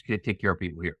Haiti? Why don't you take care of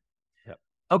people here? Yep.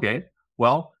 Okay,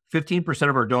 well, 15%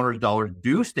 of our donors' dollars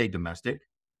do stay domestic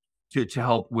to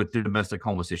help with the domestic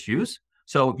homeless issues.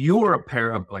 So if you were a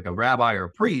pair of like a rabbi or a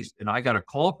priest, and I got a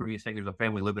call from you saying there's a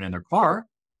family living in their car,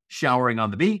 showering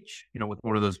on the beach, with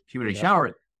one of those community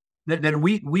showers, then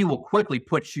we will quickly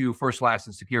put you first class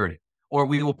in security, or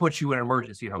we will put you in an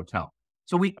emergency hotel.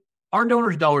 So our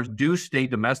donors' dollars do stay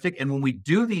domestic. And when we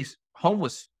do these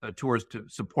homeless tours to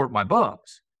support my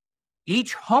books,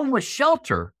 each homeless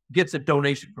shelter gets a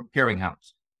donation from Caring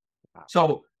House. Wow.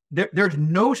 So there's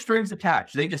no strings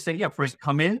attached. They just say, yeah, first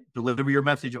come in, deliver your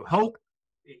message of hope.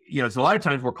 It's a lot of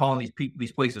times we're calling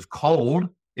these places cold.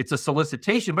 It's a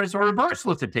solicitation, but it's a reverse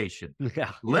solicitation.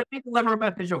 Yeah. Let me deliver a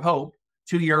message of hope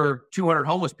to your 200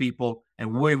 homeless people,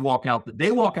 and they walk out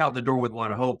the door with a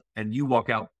lot of hope, and you walk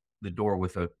out the door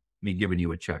with me giving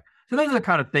you a check. So those are the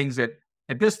kind of things that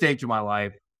at this stage of my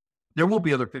life, there will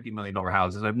be other $50 million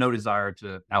houses. I have no desire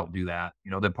to outdo that.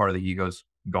 That part of the ego's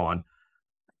gone.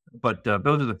 But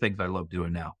those are the things I love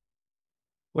doing now.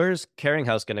 Where's Caring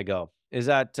House going to go? Is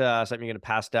that something you're going to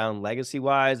pass down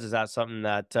legacy-wise? Is that something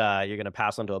that you're going to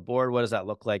pass on to a board? What does that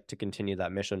look like to continue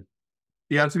that mission?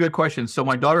 Yeah, that's a good question. So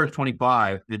my daughter is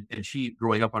 25, and she,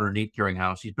 growing up underneath Caring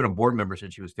House, she's been a board member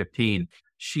since she was 15.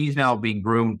 She's now being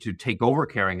groomed to take over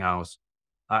Caring House.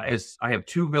 As I have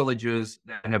 2 villages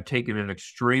that have taken an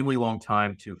extremely long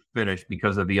time to finish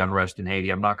because of the unrest in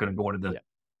Haiti. I'm not going to go into the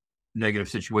negative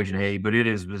situation in Haiti, but it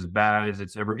is as bad as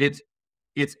it's ever. It's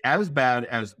as bad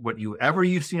as whatever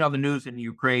you've seen on the news in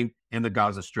Ukraine and the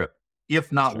Gaza Strip,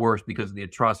 if not worse, because of the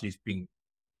atrocities being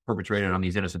perpetrated on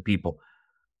these innocent people.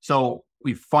 So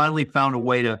we finally found a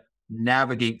way to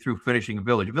navigate through finishing a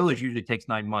village. A village usually takes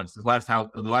 9 months. The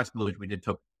last village we did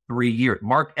took 3 years.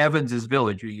 Mark Evans's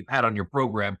village, who you've had on your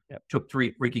program, took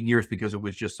 3 freaking years because it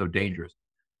was just so dangerous.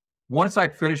 Once I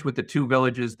finish with the 2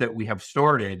 villages that we have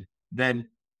started, then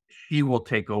she will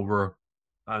take over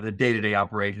the day-to-day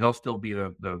operation. I'll still be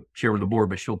the chair of the board,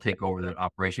 but she'll take over that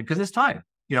operation because it's time.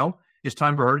 It's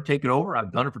time for her to take it over.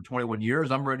 I've done it for 21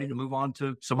 years. I'm ready to move on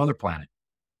to some other planet.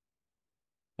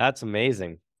 That's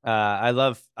amazing. I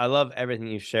love everything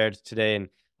you've shared today. And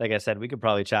like I said, we could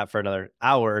probably chat for another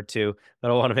hour or two,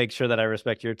 but I want to make sure that I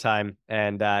respect your time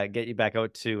and get you back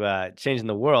out to changing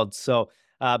the world. So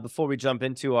before we jump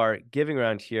into our giving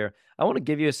round here, I want to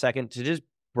give you a second to just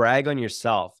brag on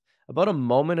yourself about a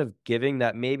moment of giving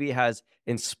that maybe has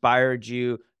inspired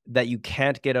you, that you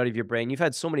can't get out of your brain. You've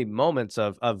had so many moments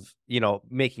of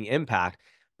making impact,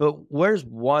 but where's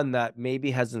one that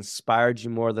maybe has inspired you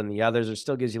more than the others, or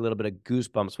still gives you a little bit of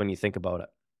goosebumps when you think about it?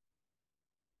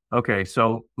 Okay,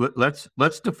 so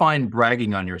let's define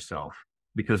bragging on yourself,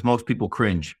 because most people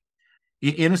cringe.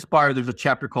 In Aspire, there's a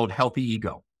chapter called Healthy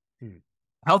Ego.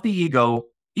 Healthy ego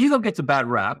gets a bad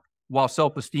rap, while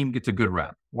self-esteem gets a good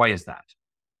rap. Why is that?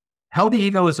 Healthy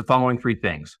ego is the following 3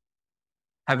 things.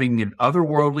 Having an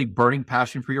otherworldly burning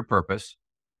passion for your purpose,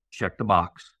 check the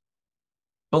box.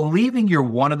 Believing you're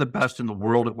one of the best in the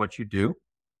world at what you do,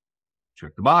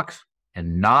 check the box.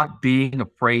 And not being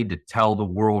afraid to tell the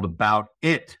world about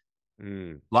it.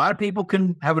 A lot of people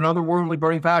can have an otherworldly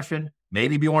burning passion,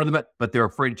 maybe be one of the best, but they're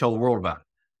afraid to tell the world about it.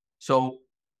 So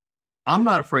I'm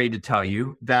not afraid to tell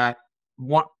you that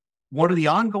one of the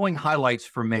ongoing highlights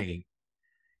for me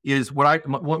is what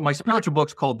my spiritual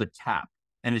book's called The Tap.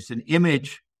 And it's an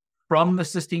image from the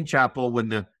Sistine Chapel when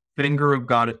the finger of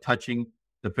God is touching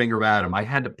the finger of Adam. I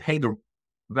had to pay the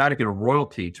Vatican a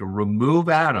royalty to remove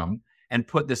Adam and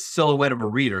put this silhouette of a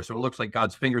reader. So it looks like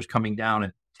God's fingers coming down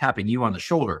and tapping you on the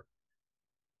shoulder.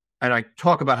 And I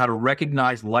talk about how to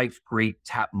recognize life's great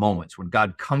tap moments when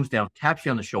God comes down, taps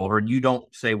you on the shoulder, and you don't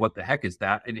say, what the heck is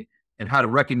that? And how to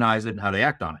recognize it and how to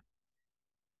act on it.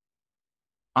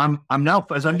 I'm now,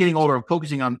 as I'm getting older, I'm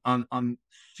focusing on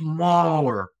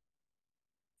smaller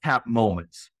tap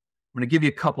moments. I'm going to give you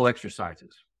a couple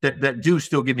exercises that do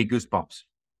still give me goosebumps.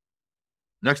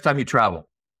 Next time you travel,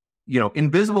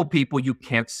 invisible people you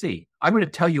can't see. I'm going to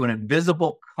tell you an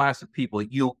invisible class of people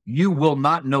you will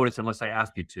not notice unless I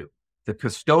ask you to. The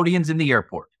custodians in the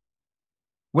airport.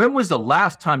 When was the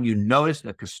last time you noticed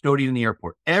a custodian in the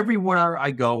airport? Everywhere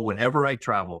I go, whenever I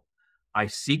travel, I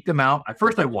seek them out.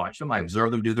 First I watch them, I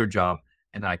observe them do their job,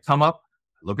 and then I come up,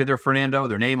 look at their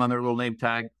name on their little name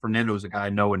tag. Fernando is a guy I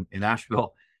know in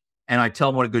Nashville, and I tell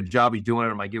him what a good job he's doing,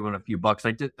 and I give him a few bucks.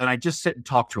 And I just sit and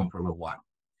talk to him for a little while.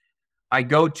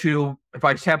 If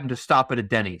I just happen to stop at a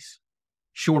Denny's,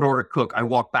 short order cook, I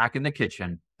walk back in the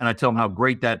kitchen and I tell him how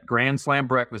great that Grand Slam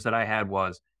breakfast that I had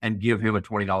was and give him a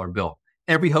 $20 bill.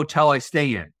 Every hotel I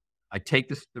stay in, I take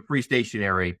the free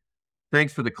stationery.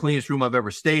 Thanks for the cleanest room I've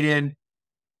ever stayed in.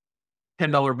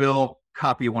 $10 bill,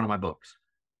 copy of one of my books.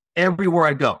 Everywhere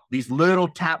I go, these little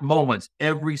tap moments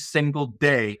every single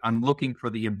day, I'm looking for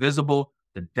the invisible,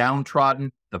 the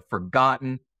downtrodden, the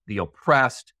forgotten, the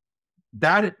oppressed.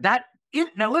 Now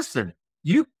listen,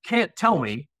 you can't tell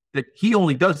me that he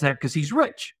only does that because he's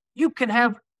rich. You can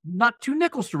have not two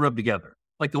nickels to rub together.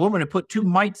 Like the woman who put 2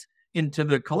 mites into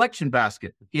the collection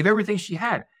basket, gave everything she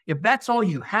had. If that's all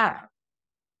you have,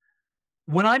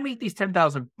 when I meet these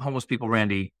 10,000 homeless people,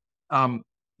 Randy,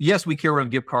 yes, we carry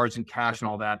around gift cards and cash and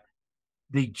all that.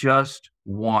 They just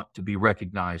want to be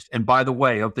recognized. And by the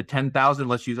way, of the 10,000,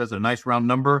 let's use that as a nice round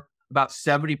number, about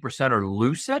 70% are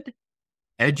lucid,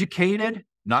 educated,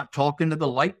 not talking to the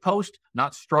light post,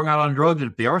 not strung out on drugs.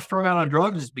 And if they are strung out on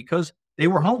drugs, it's because they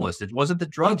were homeless. It wasn't the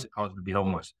drugs that caused them to be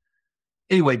homeless.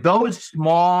 Anyway, those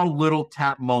small little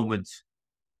tap moments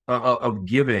of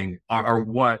giving are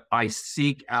what I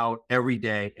seek out every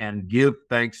day and give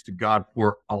thanks to God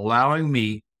for allowing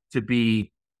me to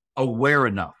be aware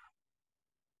enough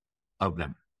of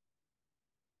them.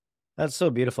 That's so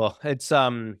beautiful. It's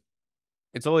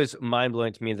always mind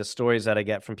blowing to me, the stories that I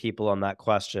get from people on that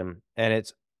question. And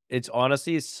it's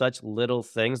honestly such little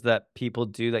things that people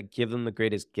do that give them the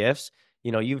greatest gifts.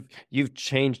 You've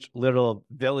changed little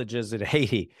villages in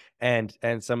Haiti, and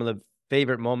some of the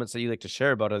favorite moments that you like to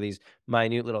share about are these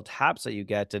minute little taps that you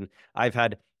get. And I've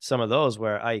had some of those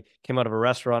where I came out of a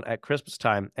restaurant at Christmas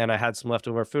time and I had some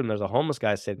leftover food, and there's a homeless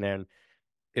guy sitting there, and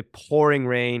it pouring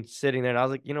rain, sitting there. And I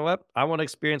was like, you know what? I want to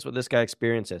experience what this guy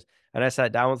experiences. And I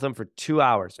sat down with him for 2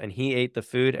 hours and he ate the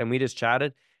food and we just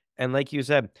chatted. And like you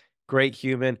said, great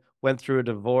human, went through a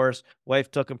divorce.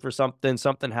 Wife took him for something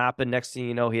happened. Next thing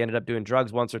you know, he ended up doing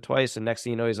drugs once or twice. And next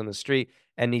thing you know, he's on the street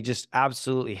and he just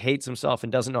absolutely hates himself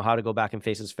and doesn't know how to go back and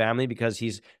face his family because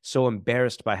he's so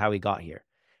embarrassed by how he got here.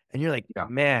 And you're like, Yeah.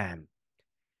 Man,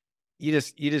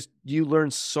 you learn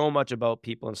so much about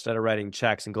people instead of writing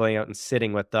checks and going out and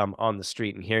sitting with them on the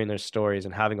street and hearing their stories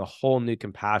and having a whole new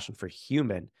compassion for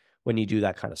human when you do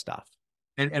that kind of stuff.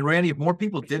 And Randy, if more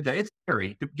people did that, it's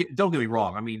scary. Don't get me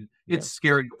wrong. I mean, it's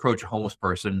scary to approach a homeless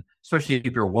person, especially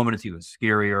if you're a woman, it's even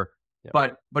scarier. Yeah.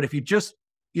 But if you just,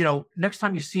 next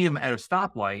time you see them at a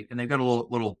stoplight and they've got a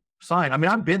little sign. I mean,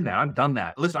 I've been there. I've done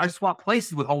that. Listen, I swapped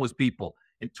places with homeless people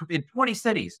in 20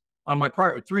 cities on my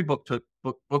prior 3 book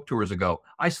tours ago.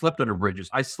 I slept under bridges.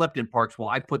 I slept in parks while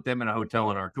I put them in a hotel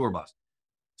in our tour bus.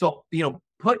 So,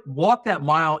 walk that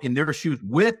mile in their shoes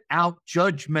without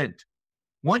judgment.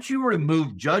 Once you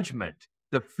remove judgment,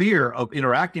 the fear of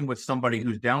interacting with somebody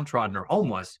who's downtrodden or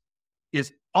homeless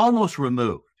is almost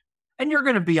removed. And you're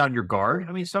going to be on your guard.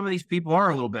 I mean, some of these people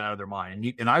are a little bit out of their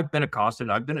mind. And I've been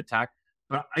accosted, I've been attacked,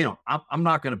 but I'm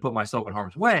not going to put myself in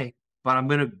harm's way, but I'm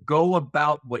going to go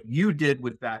about what you did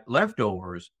with that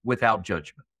leftovers without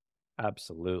judgment.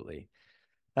 Absolutely.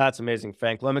 That's amazing,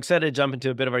 Frank. Well, I'm excited to jump into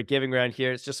a bit of our giving round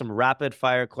here. It's just some rapid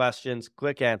fire questions,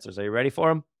 quick answers. Are you ready for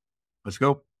them? Let's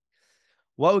go.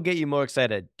 What would get you more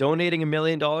excited? Donating $1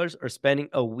 million or spending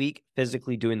a week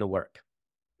physically doing the work?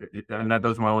 And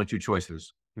those are my only 2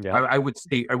 choices. Yeah. I would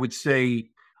say, I'm going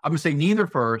to say neither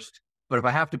first, but if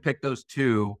I have to pick those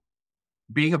 2,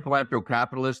 being a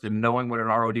philanthrocapitalist and knowing what an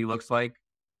ROD looks like,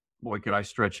 boy, could I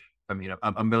stretch. I mean,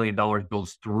 $1 million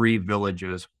builds 3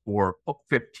 villages for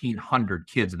 1,500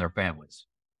 kids and their families.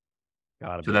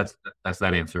 So that's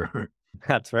that answer.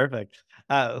 That's perfect.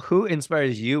 Who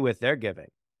inspires you with their giving?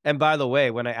 And by the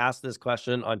way, when I asked this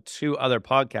question on 2 other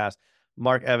podcasts,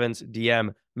 Mark Evans,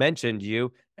 DM, mentioned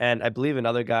you. And I believe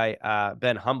another guy,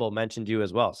 Ben Humble, mentioned you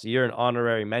as well. So you're an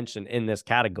honorary mention in this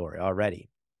category already.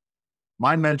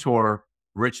 My mentor,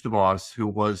 Rich DeVos, who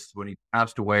was, when he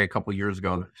passed away a couple of years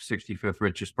ago, the 65th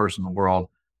richest person in the world.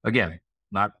 Again,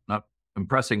 not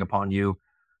impressing upon you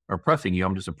or impressing you.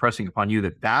 I'm just impressing upon you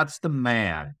that that's the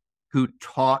man who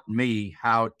taught me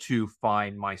how to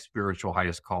find my spiritual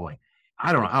highest calling.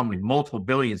 I don't know how many multiple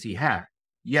billions he had,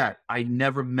 yet I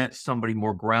never met somebody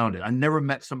more grounded. I never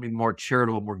met somebody more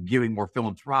charitable, more giving, more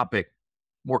philanthropic,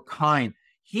 more kind.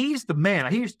 He's the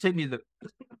man. He used to take me to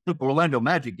the Orlando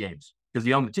Magic games because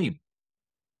he owned the team.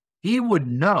 He would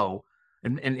know,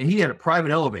 and he had a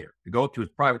private elevator to go up to his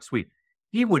private suite.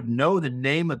 He would know the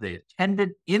name of the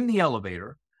attendant in the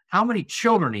elevator, how many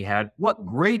children he had, what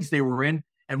grades they were in,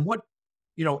 and what,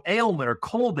 ailment or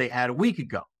cold they had a week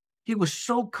ago. He was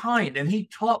so kind, and he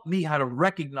taught me how to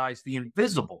recognize the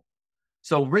invisible.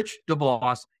 So Rich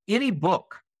DeVos, any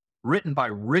book written by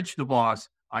Rich DeVos,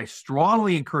 I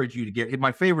strongly encourage you to get.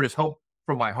 My favorite is Hope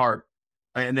from My Heart.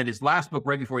 And then his last book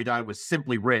right before he died was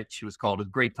Simply Rich. It was called, a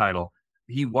great title.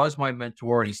 He was my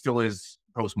mentor, and he still is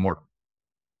post-mortem.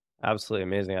 Absolutely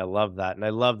amazing. I love that. And I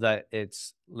love that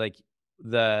it's like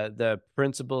the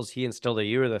principles he instilled in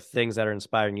you are the things that are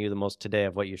inspiring you the most today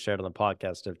of what you shared on the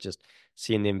podcast of just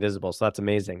seeing the invisible. So that's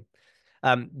amazing.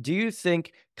 Do you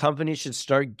think companies should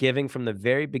start giving from the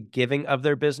very beginning of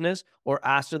their business or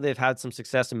after they've had some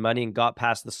success and money and got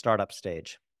past the startup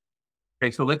stage?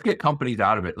 Okay, so let's get companies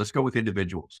out of it. Let's go with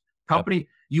individuals. Company,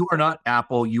 You are not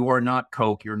Apple. You are not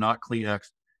Coke. You're not Kleenex.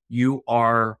 You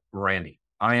are Randy.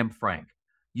 I am Frank.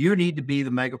 You need to be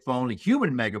the megaphone, the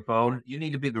human megaphone. You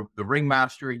need to be the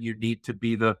ringmaster. You need to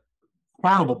be the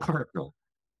credible partner.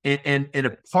 And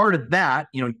a part of that,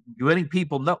 letting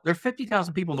people know there are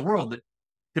 50,000 people in the world that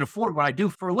can afford what I do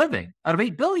for a living out of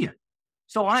 8 billion.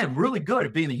 So I am really good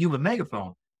at being the human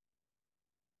megaphone.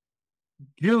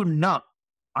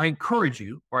 I encourage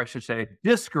you, or I should say,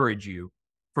 discourage you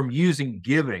from using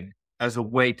giving as a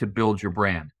way to build your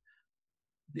brand.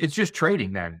 It's just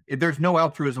trading then. There's no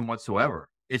altruism whatsoever.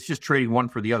 It's just trading one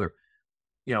for the other.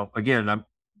 Again,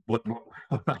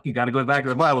 you got to go back to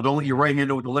the Bible. Don't let your right hand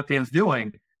know what the left hand's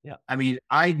doing. Yeah. I mean,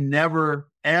 I never,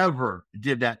 ever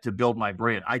did that to build my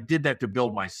brand. I did that to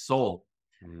build my soul.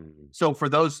 So for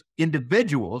those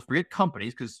individuals, forget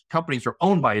companies, because companies are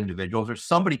owned by individuals. There's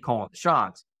somebody calling the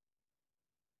shots.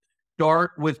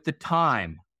 Start with the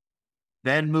time,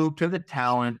 then move to the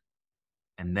talent,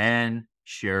 and then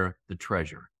share the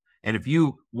treasure. And if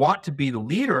you want to be the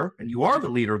leader, and you are the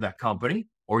leader of that company,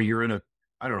 or you're in a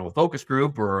focus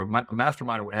group or a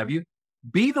mastermind or what have you,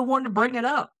 be the one to bring it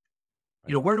up.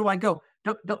 Where do I go?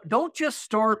 Don't just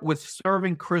start with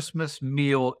serving Christmas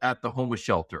meal at the homeless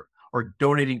shelter or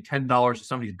donating $10 to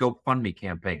somebody's GoFundMe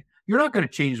campaign. You're not going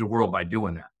to change the world by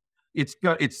doing that.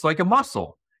 It's like a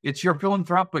muscle. It's your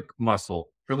philanthropic muscle,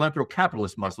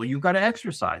 philanthrocapitalist muscle. You've got to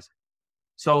exercise it.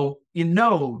 So, you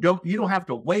don't have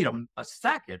to wait a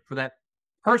second for that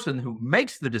person who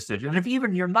makes the decision. And if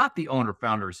even you're not the owner,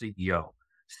 founder, or CEO,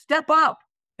 step up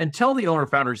and tell the owner,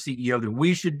 founder, or CEO that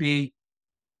we should be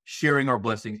sharing our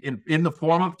blessings in the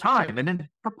form of time, and then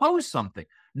propose something.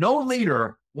 No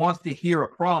leader wants to hear a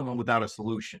problem without a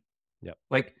solution. Yep.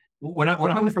 Like when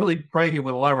I was really praying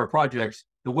with a lot of our projects,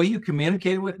 the way you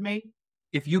communicated with me,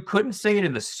 if you couldn't say it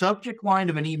in the subject line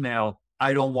of an email,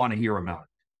 I don't want to hear about it.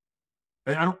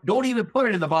 And don't even put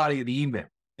it in the body of the email.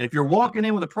 And if you're walking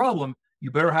in with a problem, you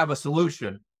better have a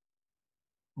solution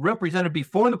represented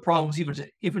before the problem's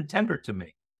even tendered to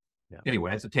me. Yeah. Anyway,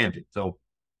 that's a tangent. So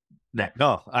next.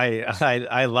 No,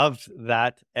 I loved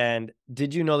that. And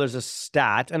did you know there's a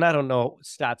stat, and I don't know,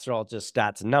 stats are all just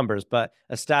stats and numbers, but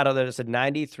a stat out there that said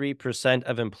 93%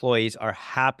 of employees are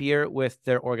happier with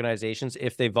their organizations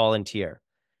if they volunteer.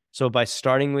 So by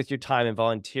starting with your time and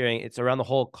volunteering, it's around the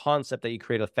whole concept that you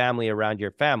create a family around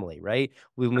your family, right?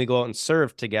 When we go out and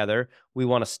serve together, we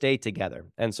want to stay together.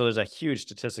 And so there's a huge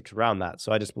statistics around that.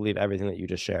 So I just believe everything that you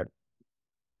just shared.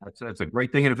 That's a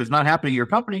great thing. And if it's not happening in your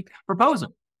company, propose it.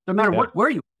 No matter where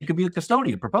you could be a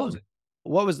custodian, propose it.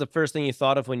 What was the first thing you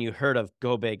thought of when you heard of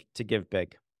Go Big to Give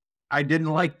Big? I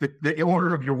didn't like the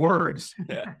order of your words.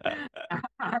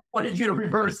 I wanted you to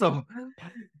reverse them.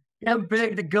 Give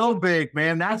big to go big,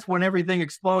 man. That's when everything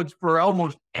explodes for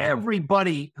almost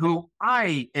everybody who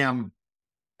I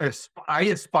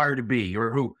aspire to be, or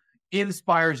who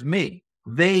inspires me.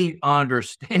 They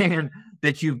understand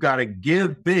that you've got to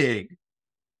give big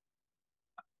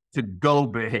to go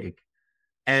big.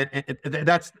 And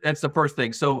that's the first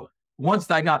thing. So once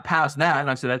I got past that,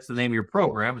 and I said, that's the name of your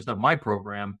program, it's not my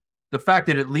program. The fact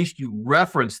that at least you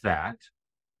reference that,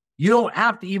 you don't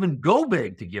have to even go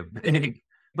big to give big,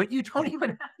 but you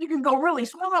can go really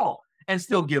small and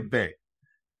still give big.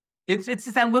 It's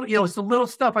that little, it's the little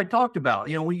stuff I talked about.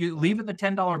 When you leave the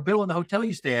 $10 bill in the hotel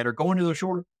you stay at, or going to the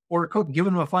short order cook and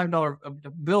giving them a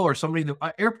 $5 bill, or somebody in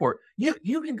the airport,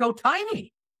 you can go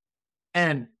tiny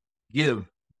and give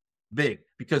big,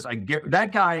 because I get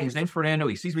that guy, his name's Fernando.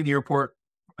 He sees me in the airport,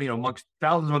 amongst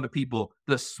thousands of other people,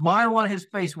 the smile on his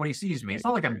face when he sees me. It's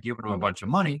not like I'm giving him a bunch of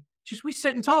money. It's just we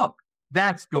sit and talk.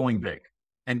 That's going big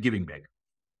and giving big.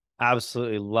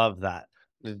 Absolutely love that.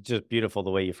 It's just beautiful the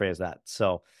way you phrase that.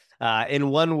 So, in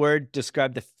one word,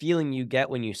 describe the feeling you get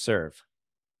when you serve.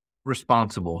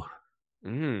 Responsible.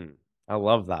 I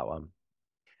love that one.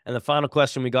 And the final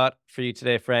question we got for you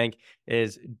today, Frank,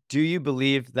 is do you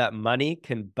believe that money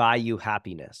can buy you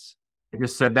happiness? I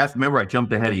just said that's, remember, I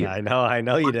jumped ahead of you. I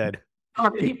know you did.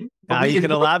 Now you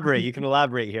can elaborate. You can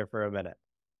elaborate here for a minute.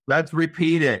 Let's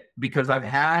repeat it, because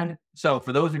so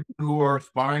for those of you who are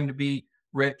aspiring to be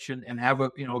rich and have a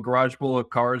garage full of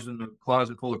cars and a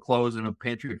closet full of clothes and a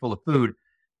pantry full of food,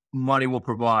 money will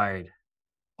provide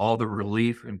all the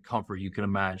relief and comfort you can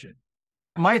imagine.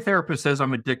 My therapist says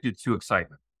I'm addicted to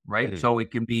excitement, right? So it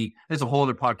can be, there's a whole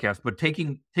other podcast, but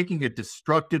taking a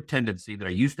destructive tendency that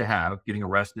I used to have, getting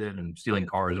arrested and stealing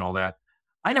cars and all that,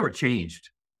 I never changed.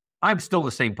 I'm still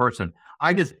the same person.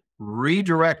 I just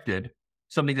redirected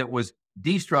something that was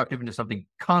destructive into something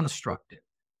constructive.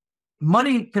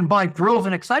 Money can buy thrills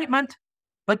and excitement,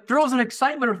 but thrills and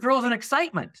excitement are thrills and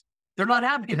excitement. They're not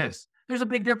happiness. There's a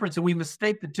big difference, and we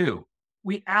mistake the two.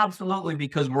 We absolutely,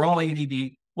 because we're all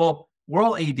ADD. Well, we're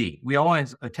all AD. We all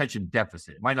have attention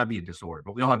deficit. It might not be a disorder,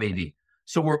 but we all have AD.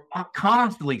 So we're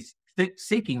constantly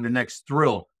seeking the next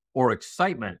thrill or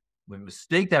excitement. We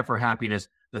mistake that for happiness.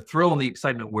 The thrill and the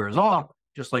excitement wears off,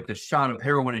 just like the shot of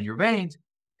heroin in your veins,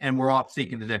 and we're off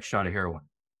seeking the next shot of heroin.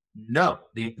 No,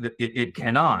 it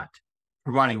cannot.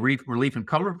 Providing relief and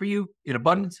comfort for you in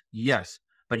abundance, yes.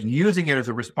 But using it as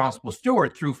a responsible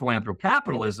steward through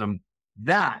philanthrocapitalism,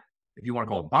 that, if you want to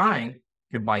call it buying,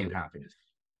 can buy you happiness.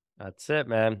 That's it,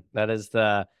 man. That is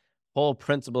the whole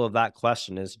principle of that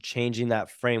question, is changing that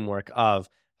framework of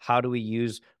how do we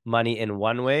use money in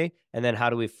one way, and then how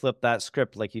do we flip that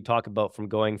script, like you talk about, from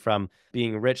going from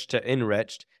being rich to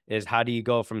enriched, is how do you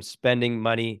go from spending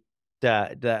money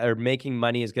or making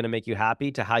money is going to make you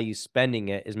happy to how you spending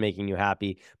it is making you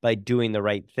happy by doing the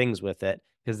right things with it,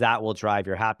 because that will drive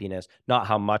your happiness, not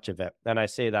how much of it. And I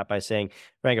say that by saying,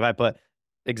 Frank, if I put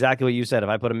exactly what you said, if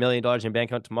I put $1 million in your bank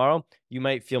account tomorrow, you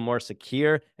might feel more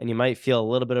secure and you might feel a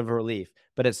little bit of a relief,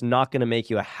 but it's not going to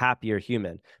make you a happier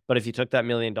human. But if you took that $1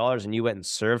 million and you went and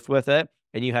served with it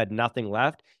and you had nothing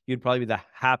left, you'd probably be the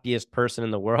happiest person in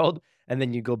the world. And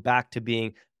then you go back to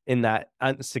being in that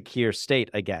unsecure state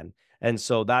again. And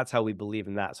so that's how we believe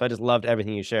in that. So I just loved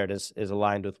everything you shared is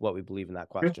aligned with what we believe in that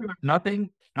question. Nothing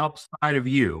outside of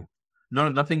you,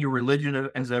 nothing your religion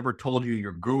has ever told you,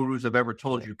 your gurus have ever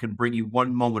told you, can bring you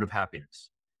one moment of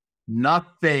happiness.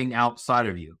 Nothing outside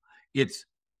of you. It's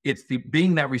the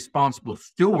being that responsible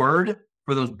steward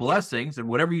for those blessings, and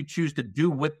whatever you choose to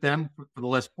do with them for the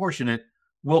less fortunate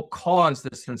will cause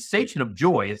the sensation of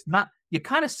joy. It's not, you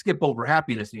kind of skip over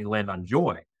happiness and you land on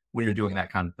joy when you're doing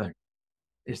that kind of thing.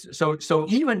 So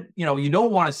even, you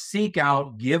don't want to seek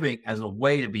out giving as a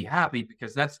way to be happy,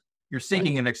 because you're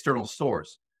seeking an external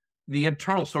source. The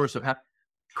internal source of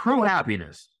true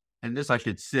happiness, and this I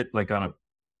should sit like on a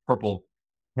purple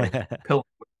pillow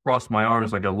across my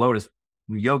arms like a lotus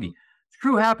yogi.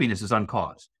 True happiness is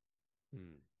uncaused.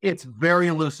 It's very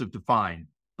elusive to find,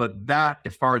 but that,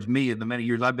 as far as me, in the many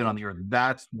years I've been on the earth,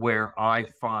 that's where I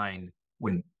find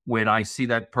when I see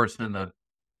that person in the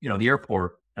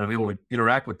airport, and I'm able to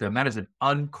interact with them, that is an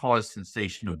uncaused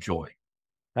sensation of joy.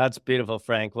 That's beautiful,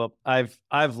 Frank. Well,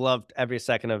 I've loved every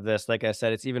second of this. Like I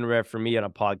said, it's even rare for me on a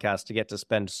podcast to get to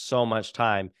spend so much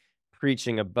time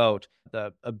preaching about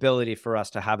the ability for us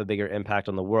to have a bigger impact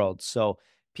on the world. So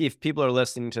if people are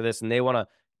listening to this and they want to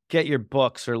get your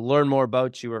books or learn more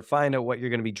about you or find out what you're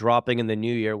going to be dropping in the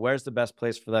new year, where's the best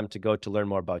place for them to go to learn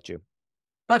more about you?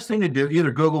 Best thing to do,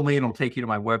 either Google me and it'll take you to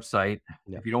my website.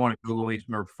 Yeah. If you don't want to Google me,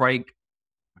 remember Frank,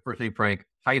 my first name, Frank,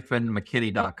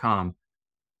 -McKinney.com.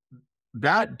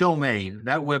 That domain,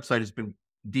 that website has been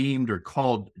deemed or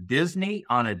called Disney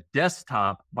on a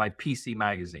desktop by PC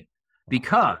Magazine,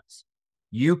 because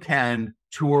you can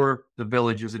tour the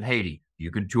villages in Haiti.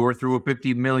 You can tour through a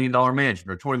 $50 million mansion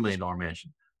or $20 million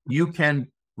mansion. You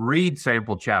can read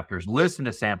sample chapters, listen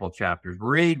to sample chapters,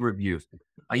 read reviews.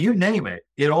 You name it.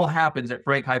 It all happens at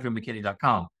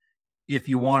frank-mckinney.com. If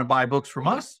you want to buy books from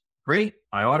us, great.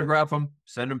 I autograph them,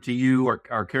 send them to you.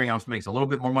 Our carrying house makes a little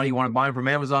bit more money. You want to buy them from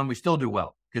Amazon, we still do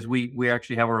well, because we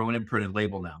actually have our own imprinted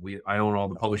label now. I own all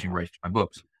the publishing rights to my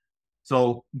books.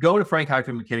 So go to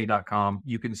frank-mckinney.com.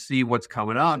 You can see what's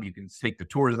coming up. You can take the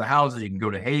tours of the houses. You can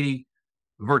go to Haiti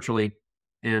virtually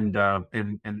and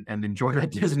enjoy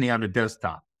that Disney on the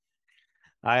desktop.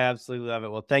 I absolutely love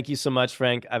it. Well, thank you so much,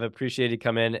 Frank. I've appreciated you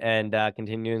come in and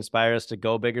continue to inspire us to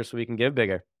go bigger so we can give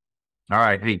bigger. All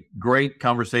right. Hey, great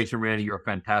conversation, Randy. You're a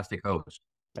fantastic host.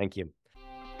 Thank you.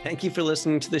 Thank you for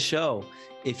listening to the show.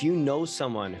 If you know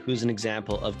someone who's an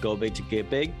example of go big to get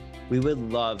big, we would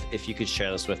love if you could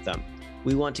share this with them.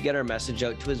 We want to get our message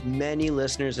out to as many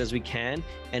listeners as we can,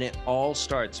 and it all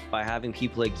starts by having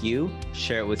people like you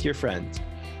share it with your friends.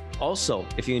 Also,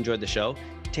 if you enjoyed the show,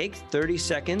 take 30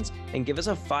 seconds and give us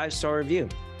a 5-star review.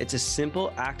 It's a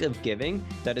simple act of giving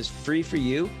that is free for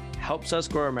you, helps us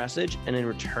grow our message, and in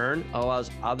return allows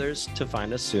others to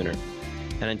find us sooner.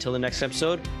 And until the next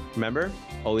episode, remember,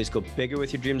 always go bigger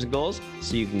with your dreams and goals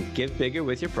so you can give bigger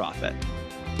with your profit.